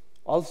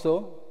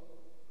also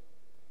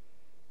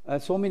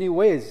so many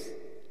ways.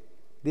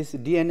 This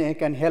DNA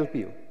can help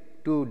you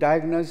to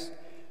diagnose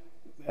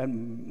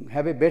and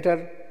have a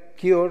better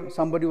cure.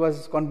 Somebody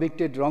was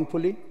convicted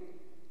wrongfully,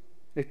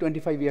 like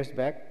 25 years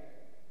back.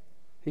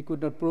 He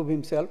could not prove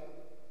himself,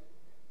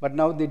 but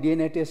now the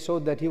DNA test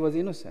showed that he was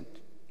innocent.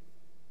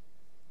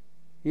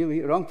 He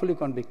wrongfully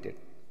convicted.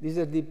 These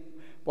are the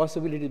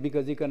possibilities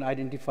because you can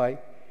identify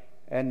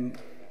and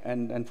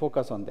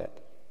focus on that.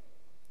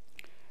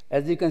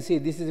 As you can see,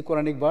 this is a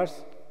Quranic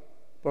verse.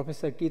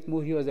 Professor Keith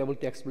Moore, he was able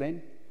to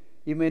explain.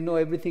 You may know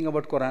everything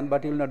about Quran,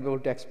 but you will not be able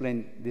to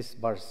explain this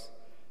verse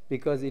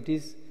because it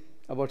is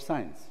about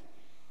science.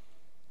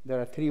 There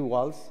are 3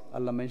 walls,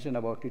 Allah mentioned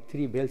about it,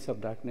 3 veils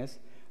of darkness,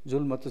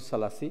 Zulmatus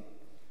Salasi.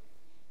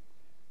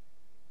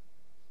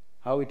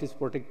 How it is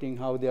protecting,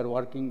 how they are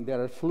working,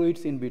 there are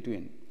fluids in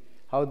between,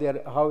 how they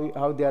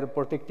are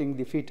protecting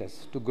the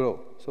fetus to grow,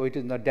 so it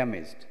is not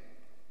damaged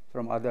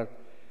from other,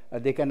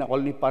 they can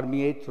only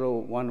permeate through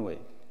one way,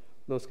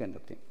 those kind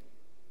of things.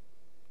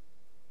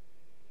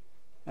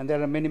 And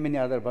there are many, many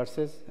other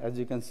verses, as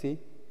you can see.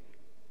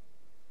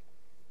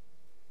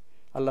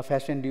 Allah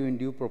fashioned you in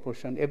due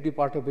proportion. Every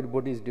part of your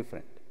body is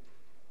different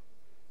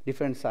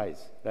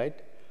size, right?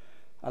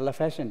 Allah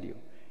fashioned you.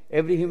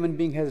 Every human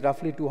being has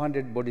roughly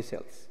 200 body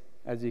cells,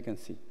 as you can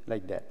see,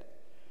 like that.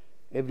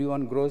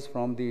 Everyone grows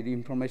from the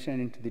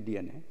information into the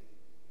DNA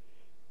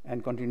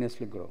and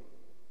continuously grow.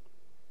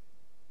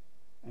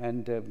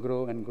 And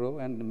grow and grow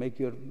and make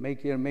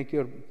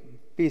your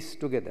piece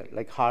together,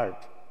 like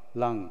heart,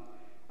 lung,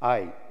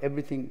 eye,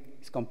 everything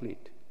is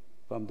complete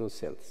from those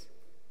cells.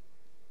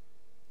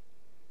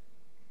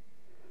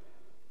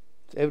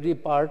 So every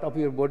part of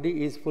your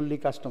body is fully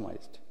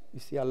customized. You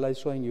see, Allah is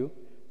showing you,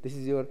 this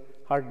is your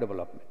heart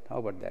development. How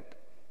about that?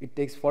 It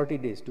takes 40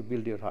 days to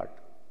build your heart.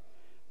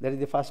 That is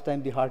the first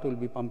time the heart will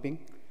be pumping,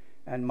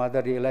 and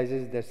mother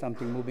realizes there's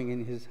something moving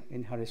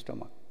in her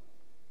stomach.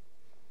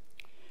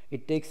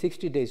 It takes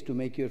 60 days to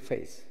make your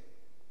face.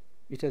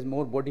 It has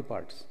more body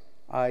parts,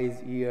 eyes,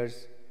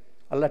 ears.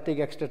 Allah take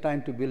extra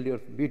time to build your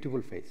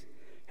beautiful face.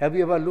 Have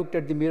you ever looked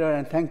at the mirror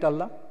and thanked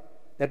Allah?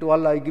 That, oh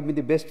Allah, you give me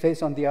the best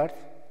face on the earth.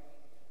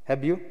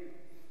 Have you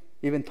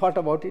even thought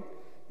about it?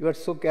 You are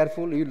so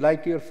careful, you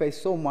like your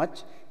face so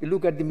much, you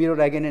look at the mirror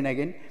again and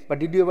again, but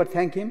did you ever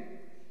thank Him?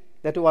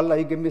 That, oh Allah,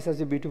 you give me such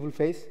a beautiful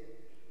face.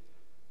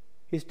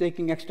 He's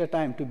taking extra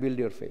time to build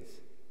your face.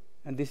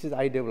 And this is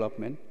eye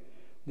development.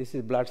 This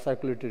is blood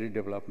circulatory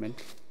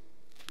development.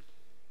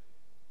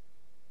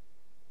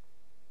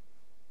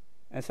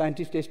 And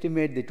scientists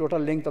estimate the total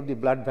length of the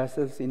blood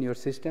vessels in your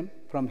system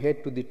from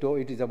head to the toe,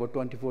 it is about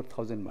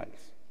 24,000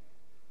 miles,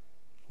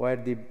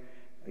 where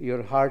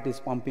your heart is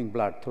pumping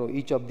blood through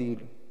each of the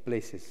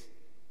places,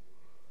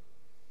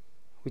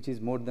 which is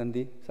more than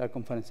the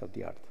circumference of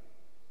the earth.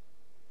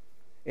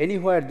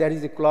 Anywhere there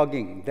is a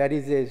clogging, there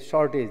is a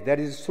shortage, there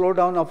is a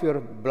slowdown of your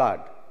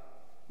blood,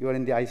 you are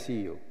in the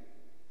ICU.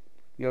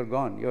 You are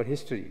gone, your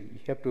history. You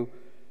have to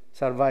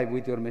survive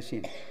with your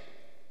machine.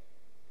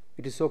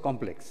 It is so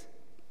complex.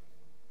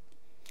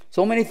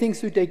 So many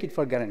things we take it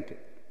for granted.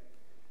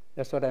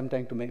 That's what I'm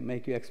trying to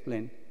make you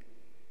explain.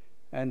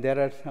 And there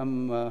are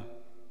some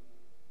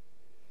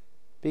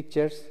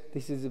pictures.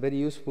 This is very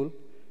useful.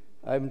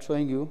 I'm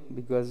showing you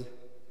because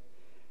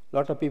a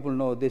lot of people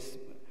know this.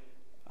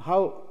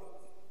 How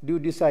do you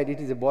decide it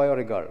is a boy or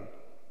a girl?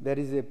 There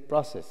is a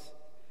process.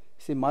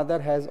 See, mother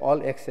has all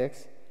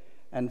XX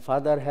and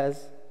father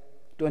has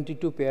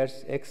 22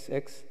 pairs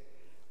XX,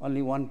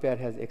 only one pair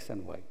has X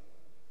and Y.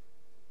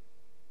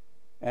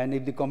 And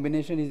if the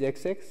combination is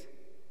XX,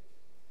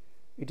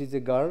 it is a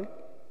girl.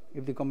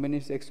 If the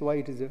combination is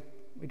XY,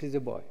 it is a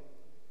boy.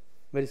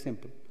 Very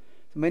simple.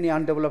 So many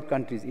undeveloped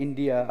countries,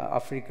 India,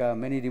 Africa,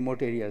 many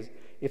remote areas,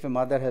 if a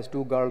mother has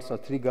 2 girls or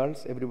 3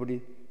 girls,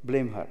 everybody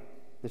blame her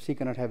that she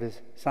cannot have a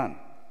son.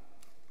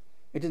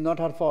 It is not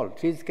her fault.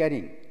 She is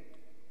carrying.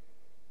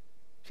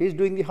 She is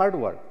doing the hard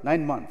work,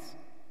 9 months.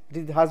 It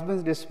is the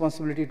husband's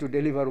responsibility to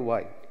deliver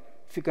Y.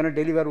 If you cannot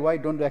deliver Y,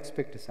 don't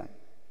expect a son.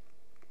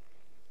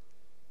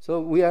 So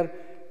we are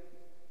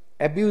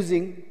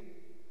abusing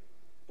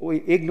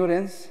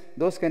ignorance,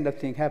 those kind of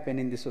things happen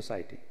in the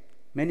society.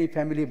 Many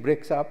family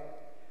breaks up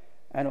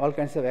and all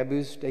kinds of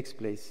abuse takes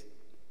place,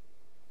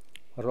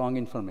 wrong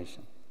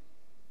information.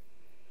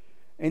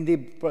 In the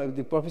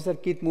Professor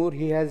Keith Moore,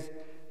 he has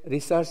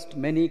researched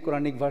many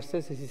Quranic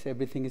verses. He says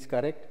everything is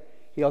correct.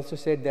 He also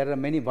said there are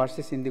many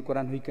verses in the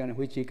Quran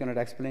which he cannot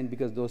explain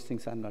because those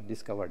things are not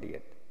discovered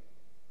yet.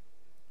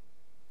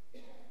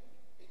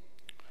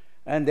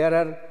 And there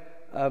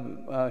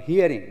are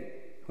hearing.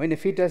 When a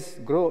fetus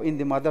grows in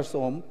the mother's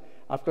womb,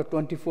 after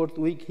 24th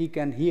week he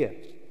can hear.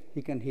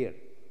 He can hear.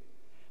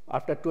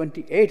 After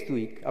 28th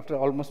week, after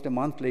almost a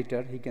month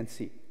later, he can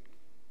see.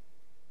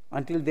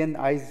 Until then,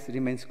 eyes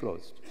remains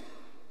closed.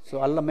 So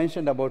Allah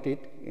mentioned about it.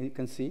 You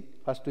can see.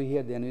 First you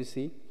hear, then you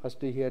see.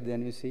 First you hear,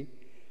 then you see.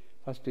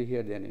 First you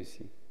hear, then you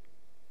see.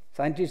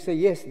 Scientists say,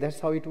 yes, that's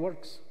how it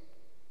works.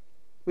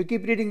 We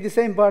keep reading the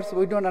same verse.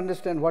 We don't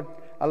understand what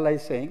Allah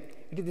is saying.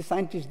 It is the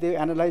scientists, they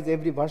analyze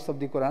every verse of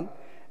the Quran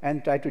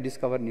and try to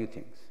discover new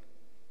things.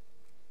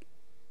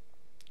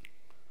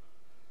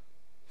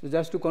 So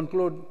just to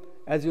conclude,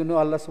 as you know,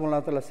 Allah subhanahu wa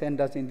ta'ala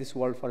sent us in this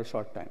world for a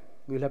short time.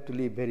 We will have to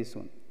leave very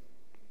soon.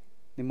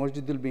 The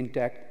masjid will be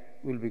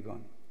intact, we will be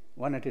gone,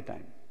 one at a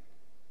time.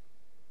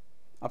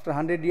 After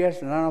 100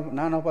 years,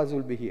 none of us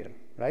will be here,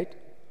 right?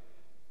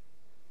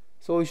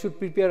 So we should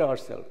prepare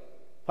ourselves.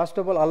 First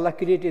of all, Allah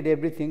created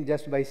everything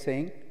just by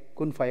saying,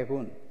 kun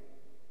fayakun.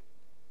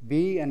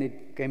 Be, and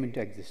it came into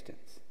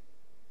existence.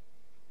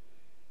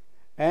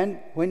 And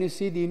when you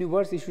see the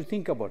universe, you should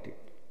think about it.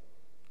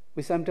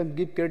 We sometimes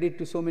give credit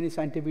to so many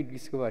scientific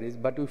discoveries,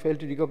 but we fail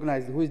to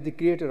recognize who is the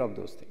creator of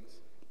those things.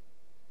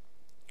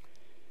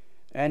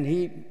 And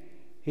he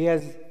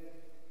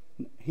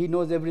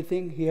knows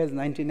everything. He has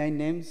 99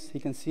 names. He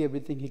can see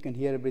everything. He can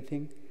hear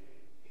everything.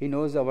 He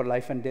knows our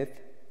life and death,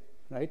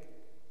 right?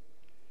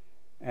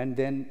 And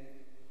then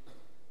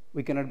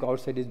we cannot go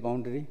outside his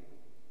boundary,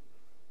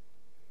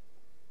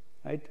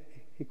 right?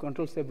 He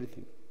controls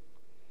everything.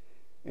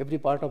 Every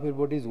part of your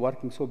body is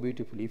working so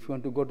beautifully. If you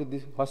want to go to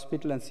this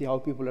hospital and see how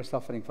people are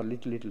suffering for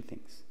little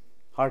things.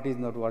 Heart is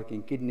not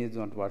working, kidney is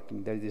not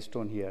working, there is a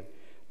stone here,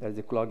 there is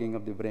a clogging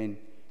of the brain,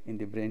 in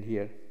the brain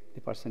here,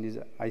 the person is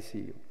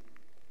ICU.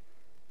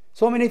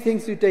 So many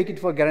things we take it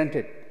for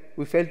granted.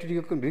 We fail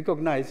to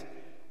recognize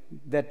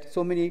that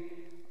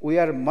we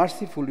are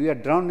merciful, we are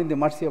drowned in the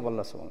mercy of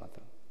Allah subhanahu wa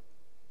ta'ala.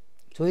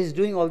 So He is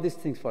doing all these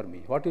things for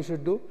me. What we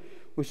should do?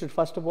 We should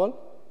first of all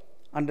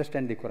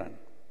understand the Quran.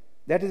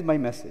 That is my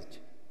message.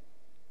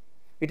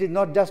 It is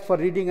not just for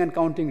reading and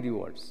counting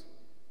rewards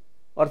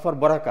or for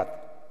barakat.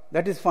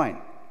 That is fine.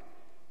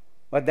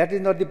 But that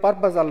is not the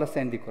purpose Allah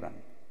sent the Quran.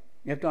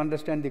 You have to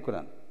understand the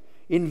Quran.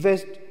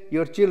 Invest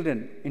your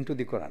children into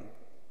the Quran.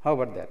 How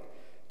about that?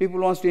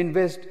 People want to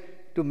invest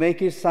to make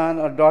his son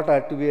or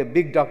daughter to be a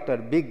big doctor,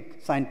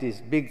 big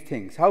scientist, big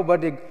things. How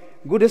about a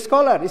good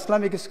scholar,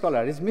 Islamic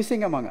scholar, is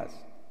missing among us.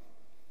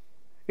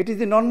 It is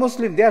the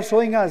non-Muslim, they are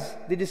showing us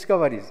the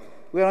discoveries.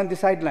 We are on the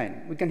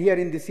sideline. We can hear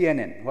in the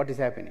CNN what is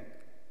happening.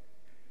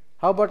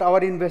 How about our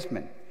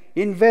investment?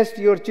 Invest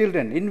your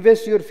children,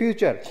 invest your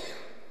future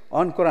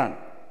on Quran.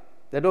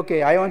 That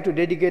okay, I want to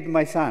dedicate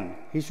my son.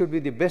 He should be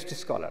the best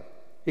scholar.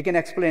 He can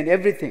explain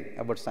everything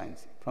about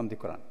science from the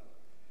Quran.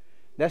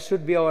 That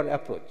should be our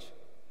approach.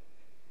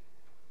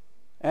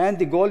 And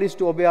the goal is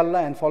to obey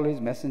Allah and follow His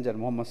messenger,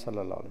 Muhammad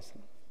sallallahu alaihi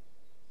wasallam.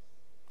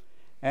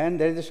 And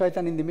there is a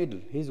shaitan in the middle.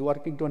 He is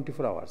working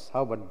 24 hours.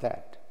 How about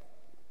that?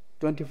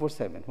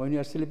 24/7. When you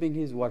are sleeping,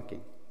 he is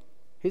working.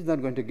 He is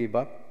not going to give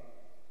up.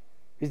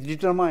 He is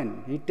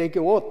determined. He take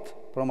an oath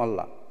from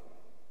Allah.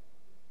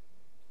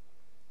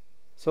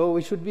 So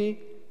we should be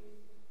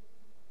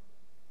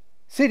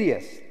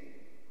serious.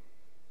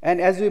 And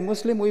as we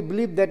Muslim, we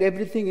believe that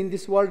everything in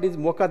this world is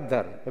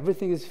muqaddar.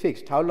 Everything is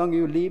fixed. How long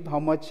you live, how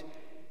much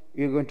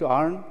you are going to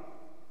earn,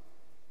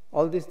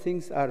 all these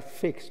things are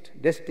fixed,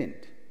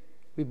 destined.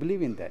 We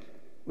believe in that.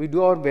 We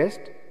do our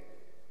best,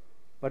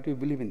 but we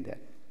believe in that.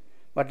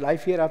 But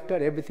life hereafter,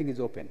 everything is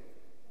open.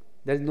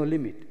 There is no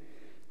limit.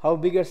 How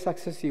bigger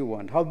success you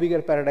want, how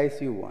bigger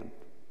paradise you want,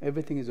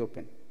 everything is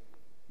open.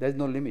 There is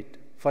no limit.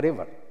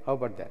 Forever. How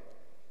about that?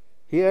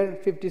 Here,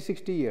 50,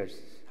 60 years,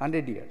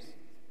 100 years.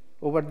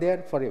 Over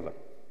there, forever.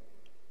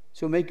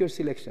 So make your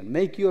selection,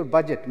 make your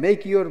budget,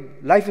 make your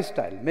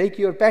lifestyle, make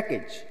your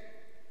package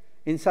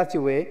in such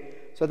a way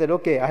so that,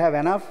 okay, I have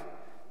enough,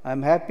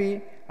 I'm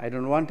happy, I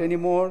don't want any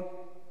more,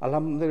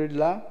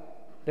 alhamdulillah,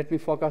 let me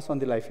focus on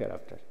the life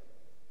hereafter.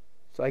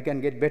 So I can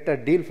get better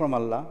deal from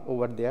Allah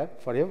over there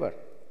forever.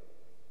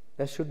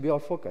 That should be our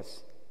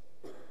focus.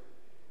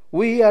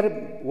 We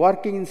are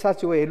working in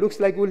such a way, it looks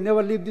like we'll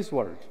never leave this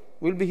world.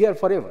 We'll be here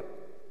forever.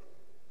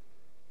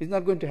 It's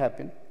not going to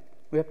happen.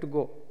 We have to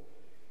go.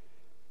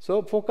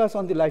 So focus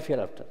on the life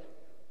hereafter,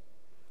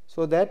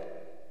 so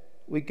that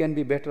we can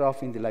be better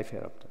off in the life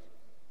hereafter.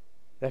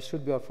 That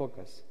should be our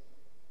focus.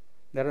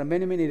 There are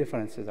many, many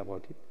references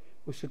about it.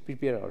 We should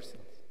prepare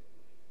ourselves.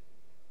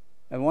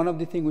 And one of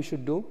the things we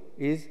should do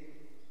is,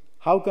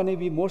 how can I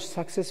be more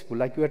successful?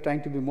 Like we are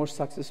trying to be more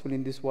successful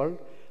in this world,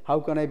 how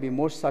can I be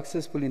more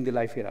successful in the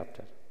life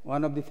hereafter?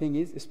 One of the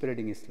things is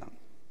spreading Islam.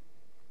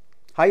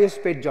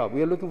 Highest paid job.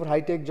 We are looking for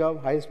high-tech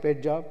job, highest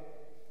paid job.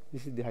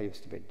 This is the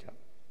highest paid job.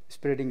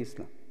 Spreading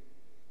Islam.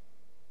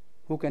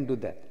 Who can do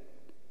that?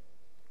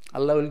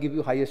 Allah will give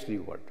you highest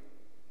reward.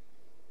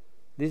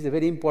 This is a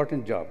very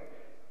important job,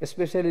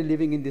 especially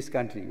living in this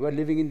country. We are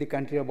living in the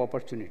country of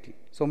opportunity.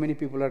 So many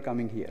people are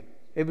coming here.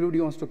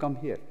 Everybody wants to come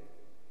here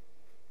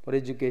for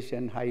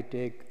education,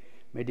 high-tech,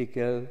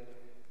 medical,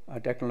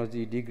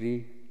 technology,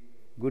 degree,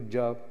 good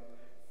job,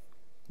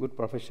 good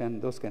profession,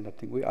 those kind of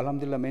things.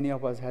 Alhamdulillah, many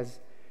of us has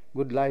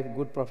good life,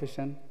 good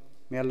profession.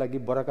 May Allah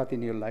give barakat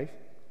in your life.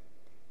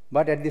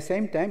 But at the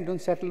same time,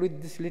 don't settle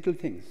with these little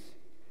things.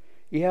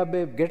 You have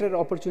a greater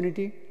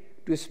opportunity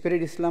to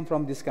spread Islam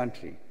from this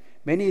country.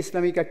 Many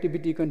Islamic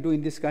activity you can do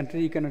in this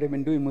country, you cannot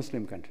even do in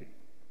Muslim country.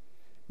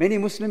 Many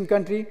Muslim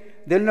country,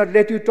 they will not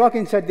let you talk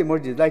inside the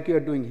masjid like you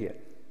are doing here.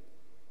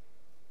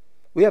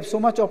 We have so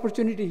much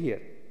opportunity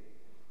here.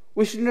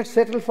 We should not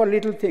settle for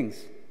little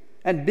things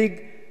and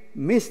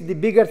miss the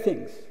bigger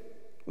things.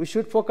 We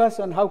should focus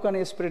on how can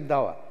I spread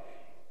dawah.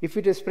 If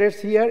it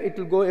spreads here, it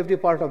will go every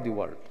part of the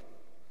world.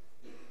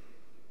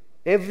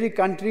 Every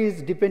country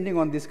is depending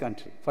on this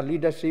country for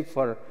leadership,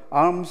 for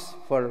arms,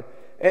 for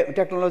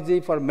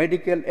technology, for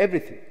medical,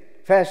 everything.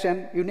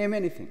 Fashion, you name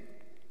anything.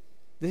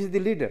 This is the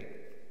leader.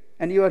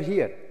 And you are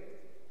here.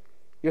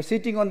 You are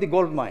sitting on the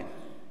gold mine.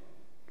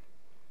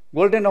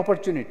 Golden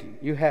opportunity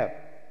you have.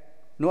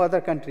 No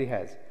other country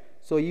has.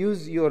 So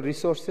use your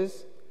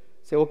resources.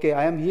 Say, okay,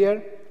 I am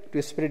here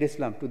to spread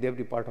Islam to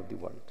every part of the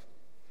world.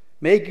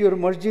 Make your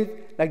masjid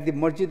like the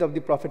masjid of the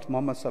Prophet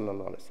Muhammad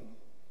sallallahu alaihi wasallam.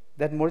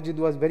 That masjid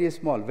was very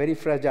small, very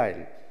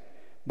fragile.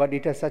 but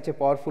it has such a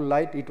powerful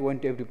light, it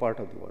went to every part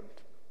of the world.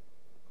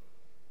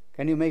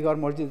 Can you make our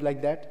masjid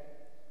like that?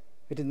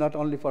 It is not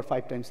only for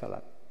 5 times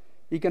salat.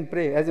 You can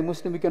pray, as a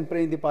Muslim, you can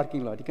pray in the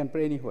parking lot, you can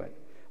pray anywhere.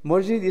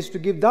 Masjid is to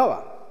give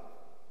dawah.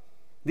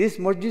 This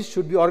masjid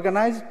should be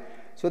organized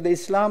so the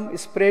Islam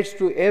spreads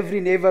to every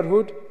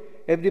neighborhood,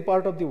 every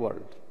part of the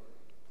world.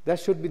 That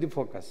should be the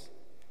focus.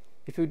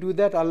 If you do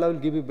that, Allah will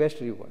give you best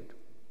reward.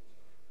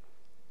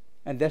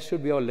 And that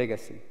should be our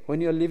legacy. When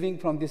you are living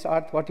from this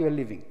earth, what you are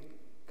living?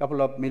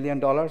 Couple of $1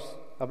 million,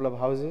 couple of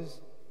houses,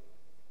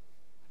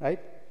 right?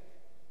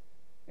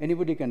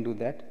 Anybody can do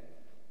that.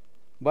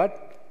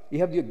 But you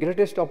have the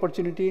greatest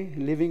opportunity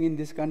living in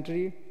this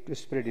country to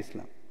spread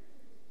Islam.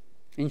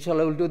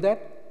 Inshallah, we'll do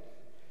that.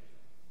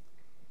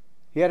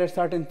 Here are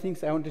certain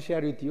things I want to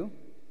share with you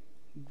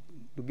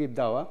to give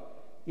dawah.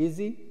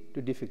 Easy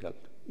to difficult.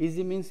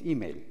 Easy means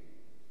email.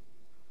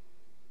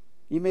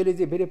 Email is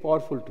a very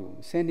powerful tool.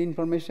 Send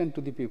information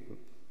to the people.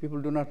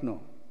 People do not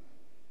know.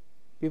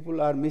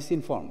 People are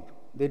misinformed.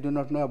 They do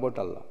not know about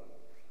Allah.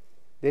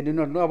 They do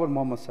not know about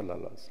Muhammad sallallahu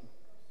alaihi wasallam.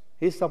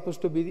 He is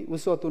supposed to be the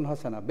uswatun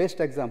hasana, best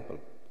example.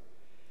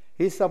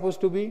 He is supposed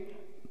to be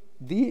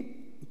the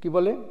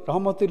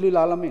rahmatul lil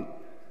alamin.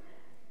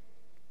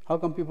 How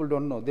come people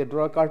don't know? They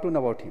draw a cartoon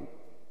about him.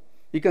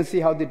 You can see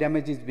how the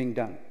damage is being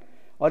done.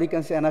 Or you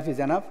can say enough is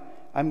enough.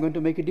 I'm going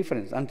to make a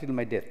difference until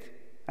my death.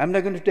 I'm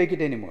not going to take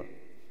it anymore.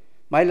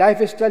 My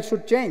lifestyle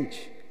should change.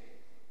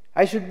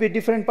 I should be a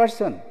different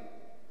person.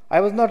 I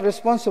was not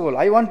responsible.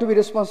 I want to be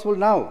responsible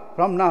now,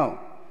 from now.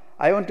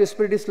 I want to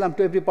spread Islam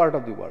to every part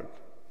of the world.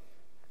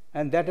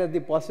 And that is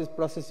the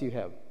process you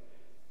have.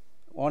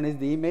 One is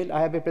the email.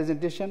 I have a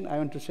presentation. I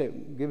want to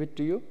give it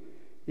to you.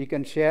 You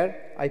can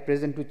share. I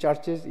present to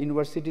churches,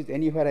 universities,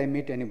 anywhere I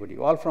meet anybody.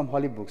 All from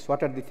holy books.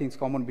 What are the things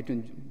common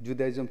between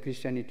Judaism,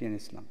 Christianity, and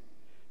Islam?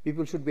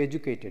 People should be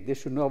educated. They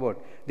should know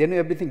about. They know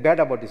everything bad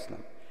about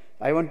Islam.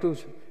 I want to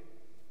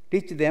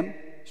teach them,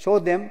 show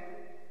them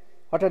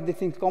what are the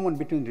things common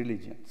between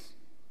religions,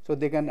 so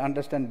they can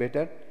understand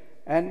better.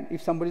 And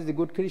if somebody is a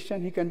good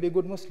Christian, he can be a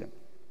good Muslim.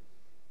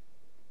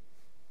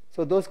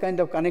 So those kind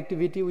of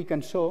connectivity we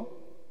can show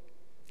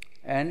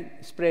and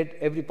spread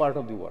every part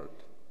of the world.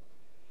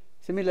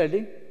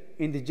 Similarly,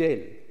 in the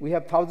jail, we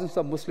have thousands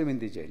of Muslims in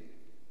the jail.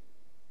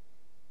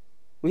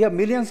 We have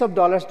millions of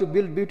dollars to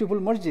build beautiful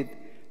masjid.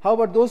 How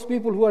about those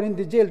people who are in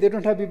the jail? They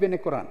don't have even a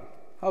Quran.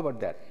 How about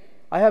that?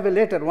 I have a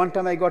letter. One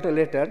time I got a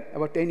letter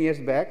about 10 years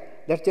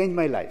back that changed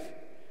my life.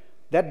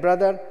 That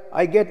brother,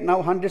 I get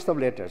now hundreds of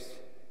letters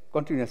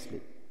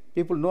continuously.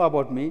 People know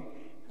about me.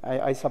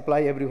 I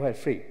supply everywhere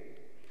free.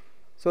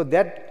 So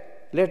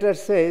that letter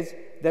says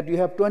that you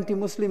have 20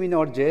 Muslims in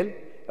our jail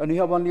and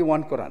you have only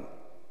one Quran.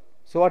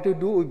 So what we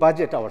do, we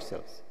budget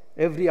ourselves.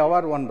 Every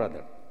hour, one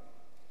brother.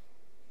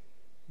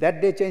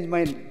 That day changed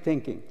my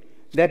thinking.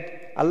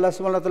 That Allah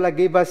subhanahu wa ta'ala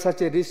gave us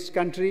such a rich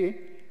country.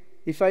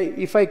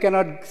 If I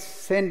cannot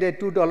send a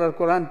 $2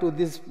 Quran to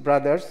these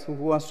brothers who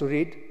wants to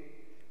read,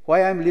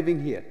 why I am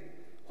living here?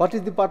 What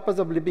is the purpose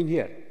of living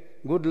here?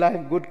 Good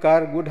life, good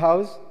car, good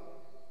house,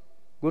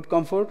 good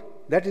comfort?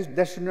 That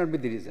should not be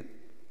the reason.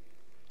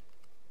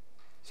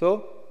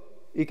 So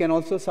you can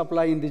also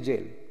supply in the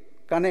jail.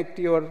 Connect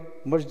your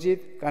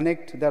masjid,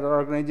 connect their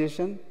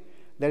organization.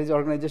 There is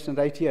organization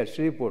right here,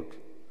 Shreveport.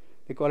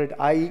 They call it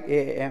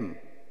IAM,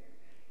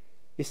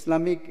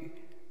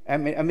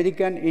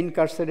 American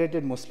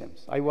Incarcerated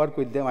Muslims. I work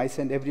with them. I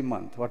send every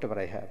month whatever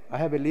I have. I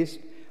have a list.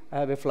 I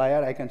have a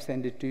flyer. I can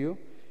send it to you.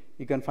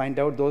 You can find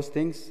out those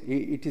things.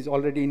 It is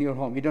already in your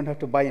home. You don't have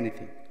to buy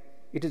anything.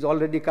 It is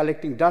already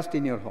collecting dust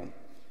in your home.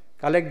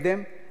 Collect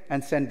them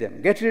and send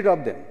them. Get rid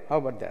of them. How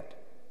about that?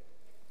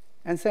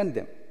 And send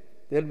them.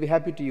 They'll be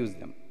happy to use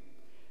them.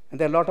 And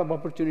there are a lot of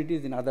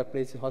opportunities in other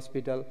places,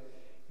 hospital,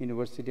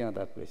 university, and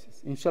other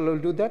places. Inshallah,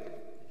 we'll do that.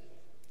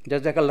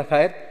 Jazakallah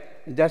khair.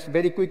 Just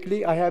very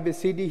quickly, I have a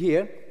CD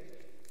here.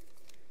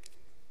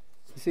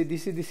 See,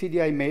 this is the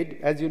CD I made.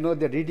 As you know,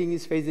 the reading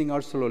is phasing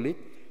out slowly.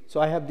 So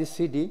I have this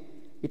CD.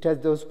 It has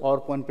those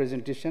PowerPoint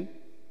presentation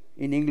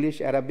in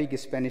English, Arabic,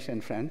 Spanish,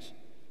 and French.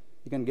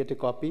 You can get a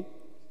copy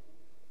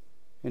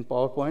in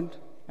PowerPoint.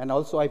 And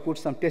also I put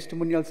some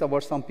testimonials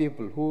about some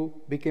people who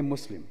became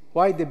Muslim.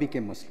 Why they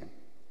became Muslim?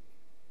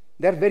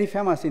 They are very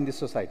famous in this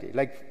society.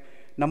 Like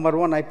number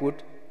 1, I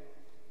put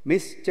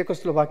Miss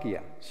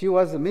Czechoslovakia. She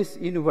was Miss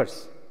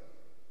Universe.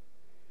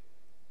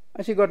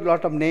 And she got a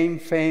lot of name,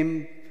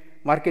 fame,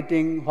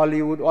 marketing,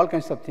 Hollywood, all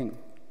kinds of things.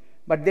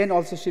 But then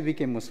also she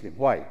became Muslim.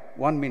 Why?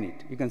 1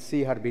 minute. You can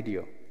see her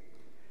video.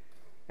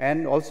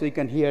 And also you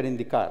can hear in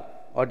the car,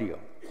 audio.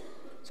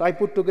 So I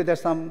put together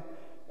some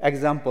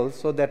examples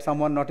so that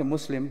someone not a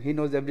Muslim, he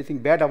knows everything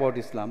bad about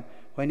Islam.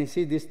 When he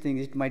sees these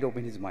things, it might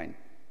open his mind.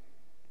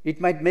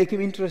 It might make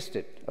him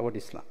interested about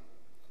Islam.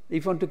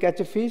 If you want to catch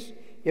a fish,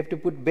 you have to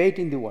put bait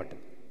in the water.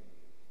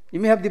 You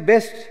may have the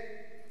best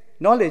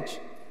knowledge,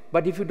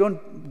 but if you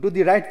don't do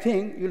the right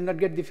thing, you will not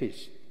get the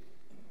fish.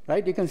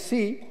 Right? You can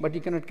see, but you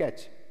cannot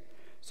catch.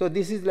 So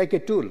this is like a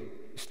tool,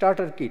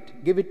 starter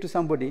kit. Give it to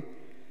somebody.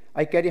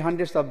 I carry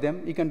hundreds of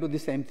them. You can do the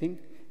same thing.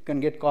 You can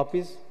get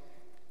copies.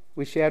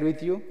 We share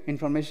with you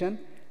information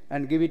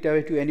and give it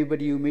away to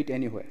anybody you meet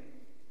anywhere.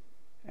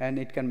 And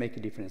it can make a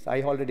difference.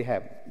 I already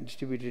have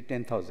distributed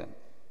 10,000,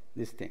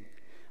 this thing.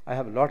 I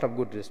have a lot of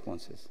good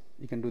responses.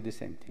 You can do the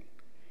same thing.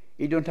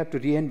 You don't have to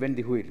reinvent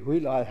the wheel.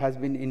 Wheel has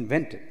been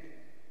invented.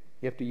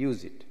 You have to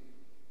use it.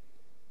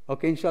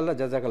 Okay, inshallah,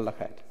 jazakallah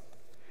khair.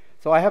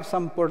 So I have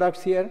some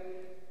products here.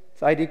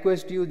 So I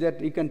request you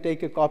that you can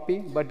take a copy,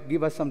 but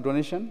give us some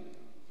donation,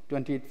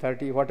 20,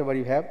 30, whatever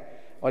you have.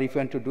 Or if you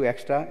want to do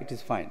extra, it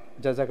is fine.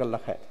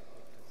 Jazakallah khair.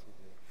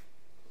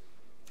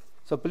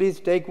 So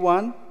please take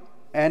one.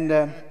 And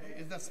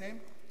is the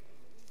same?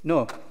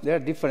 No, they are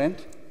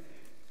different.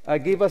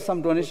 Give us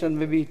some donation,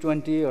 maybe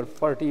 20 or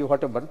 40,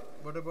 whatever.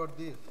 What about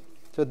these?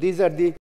 So these are the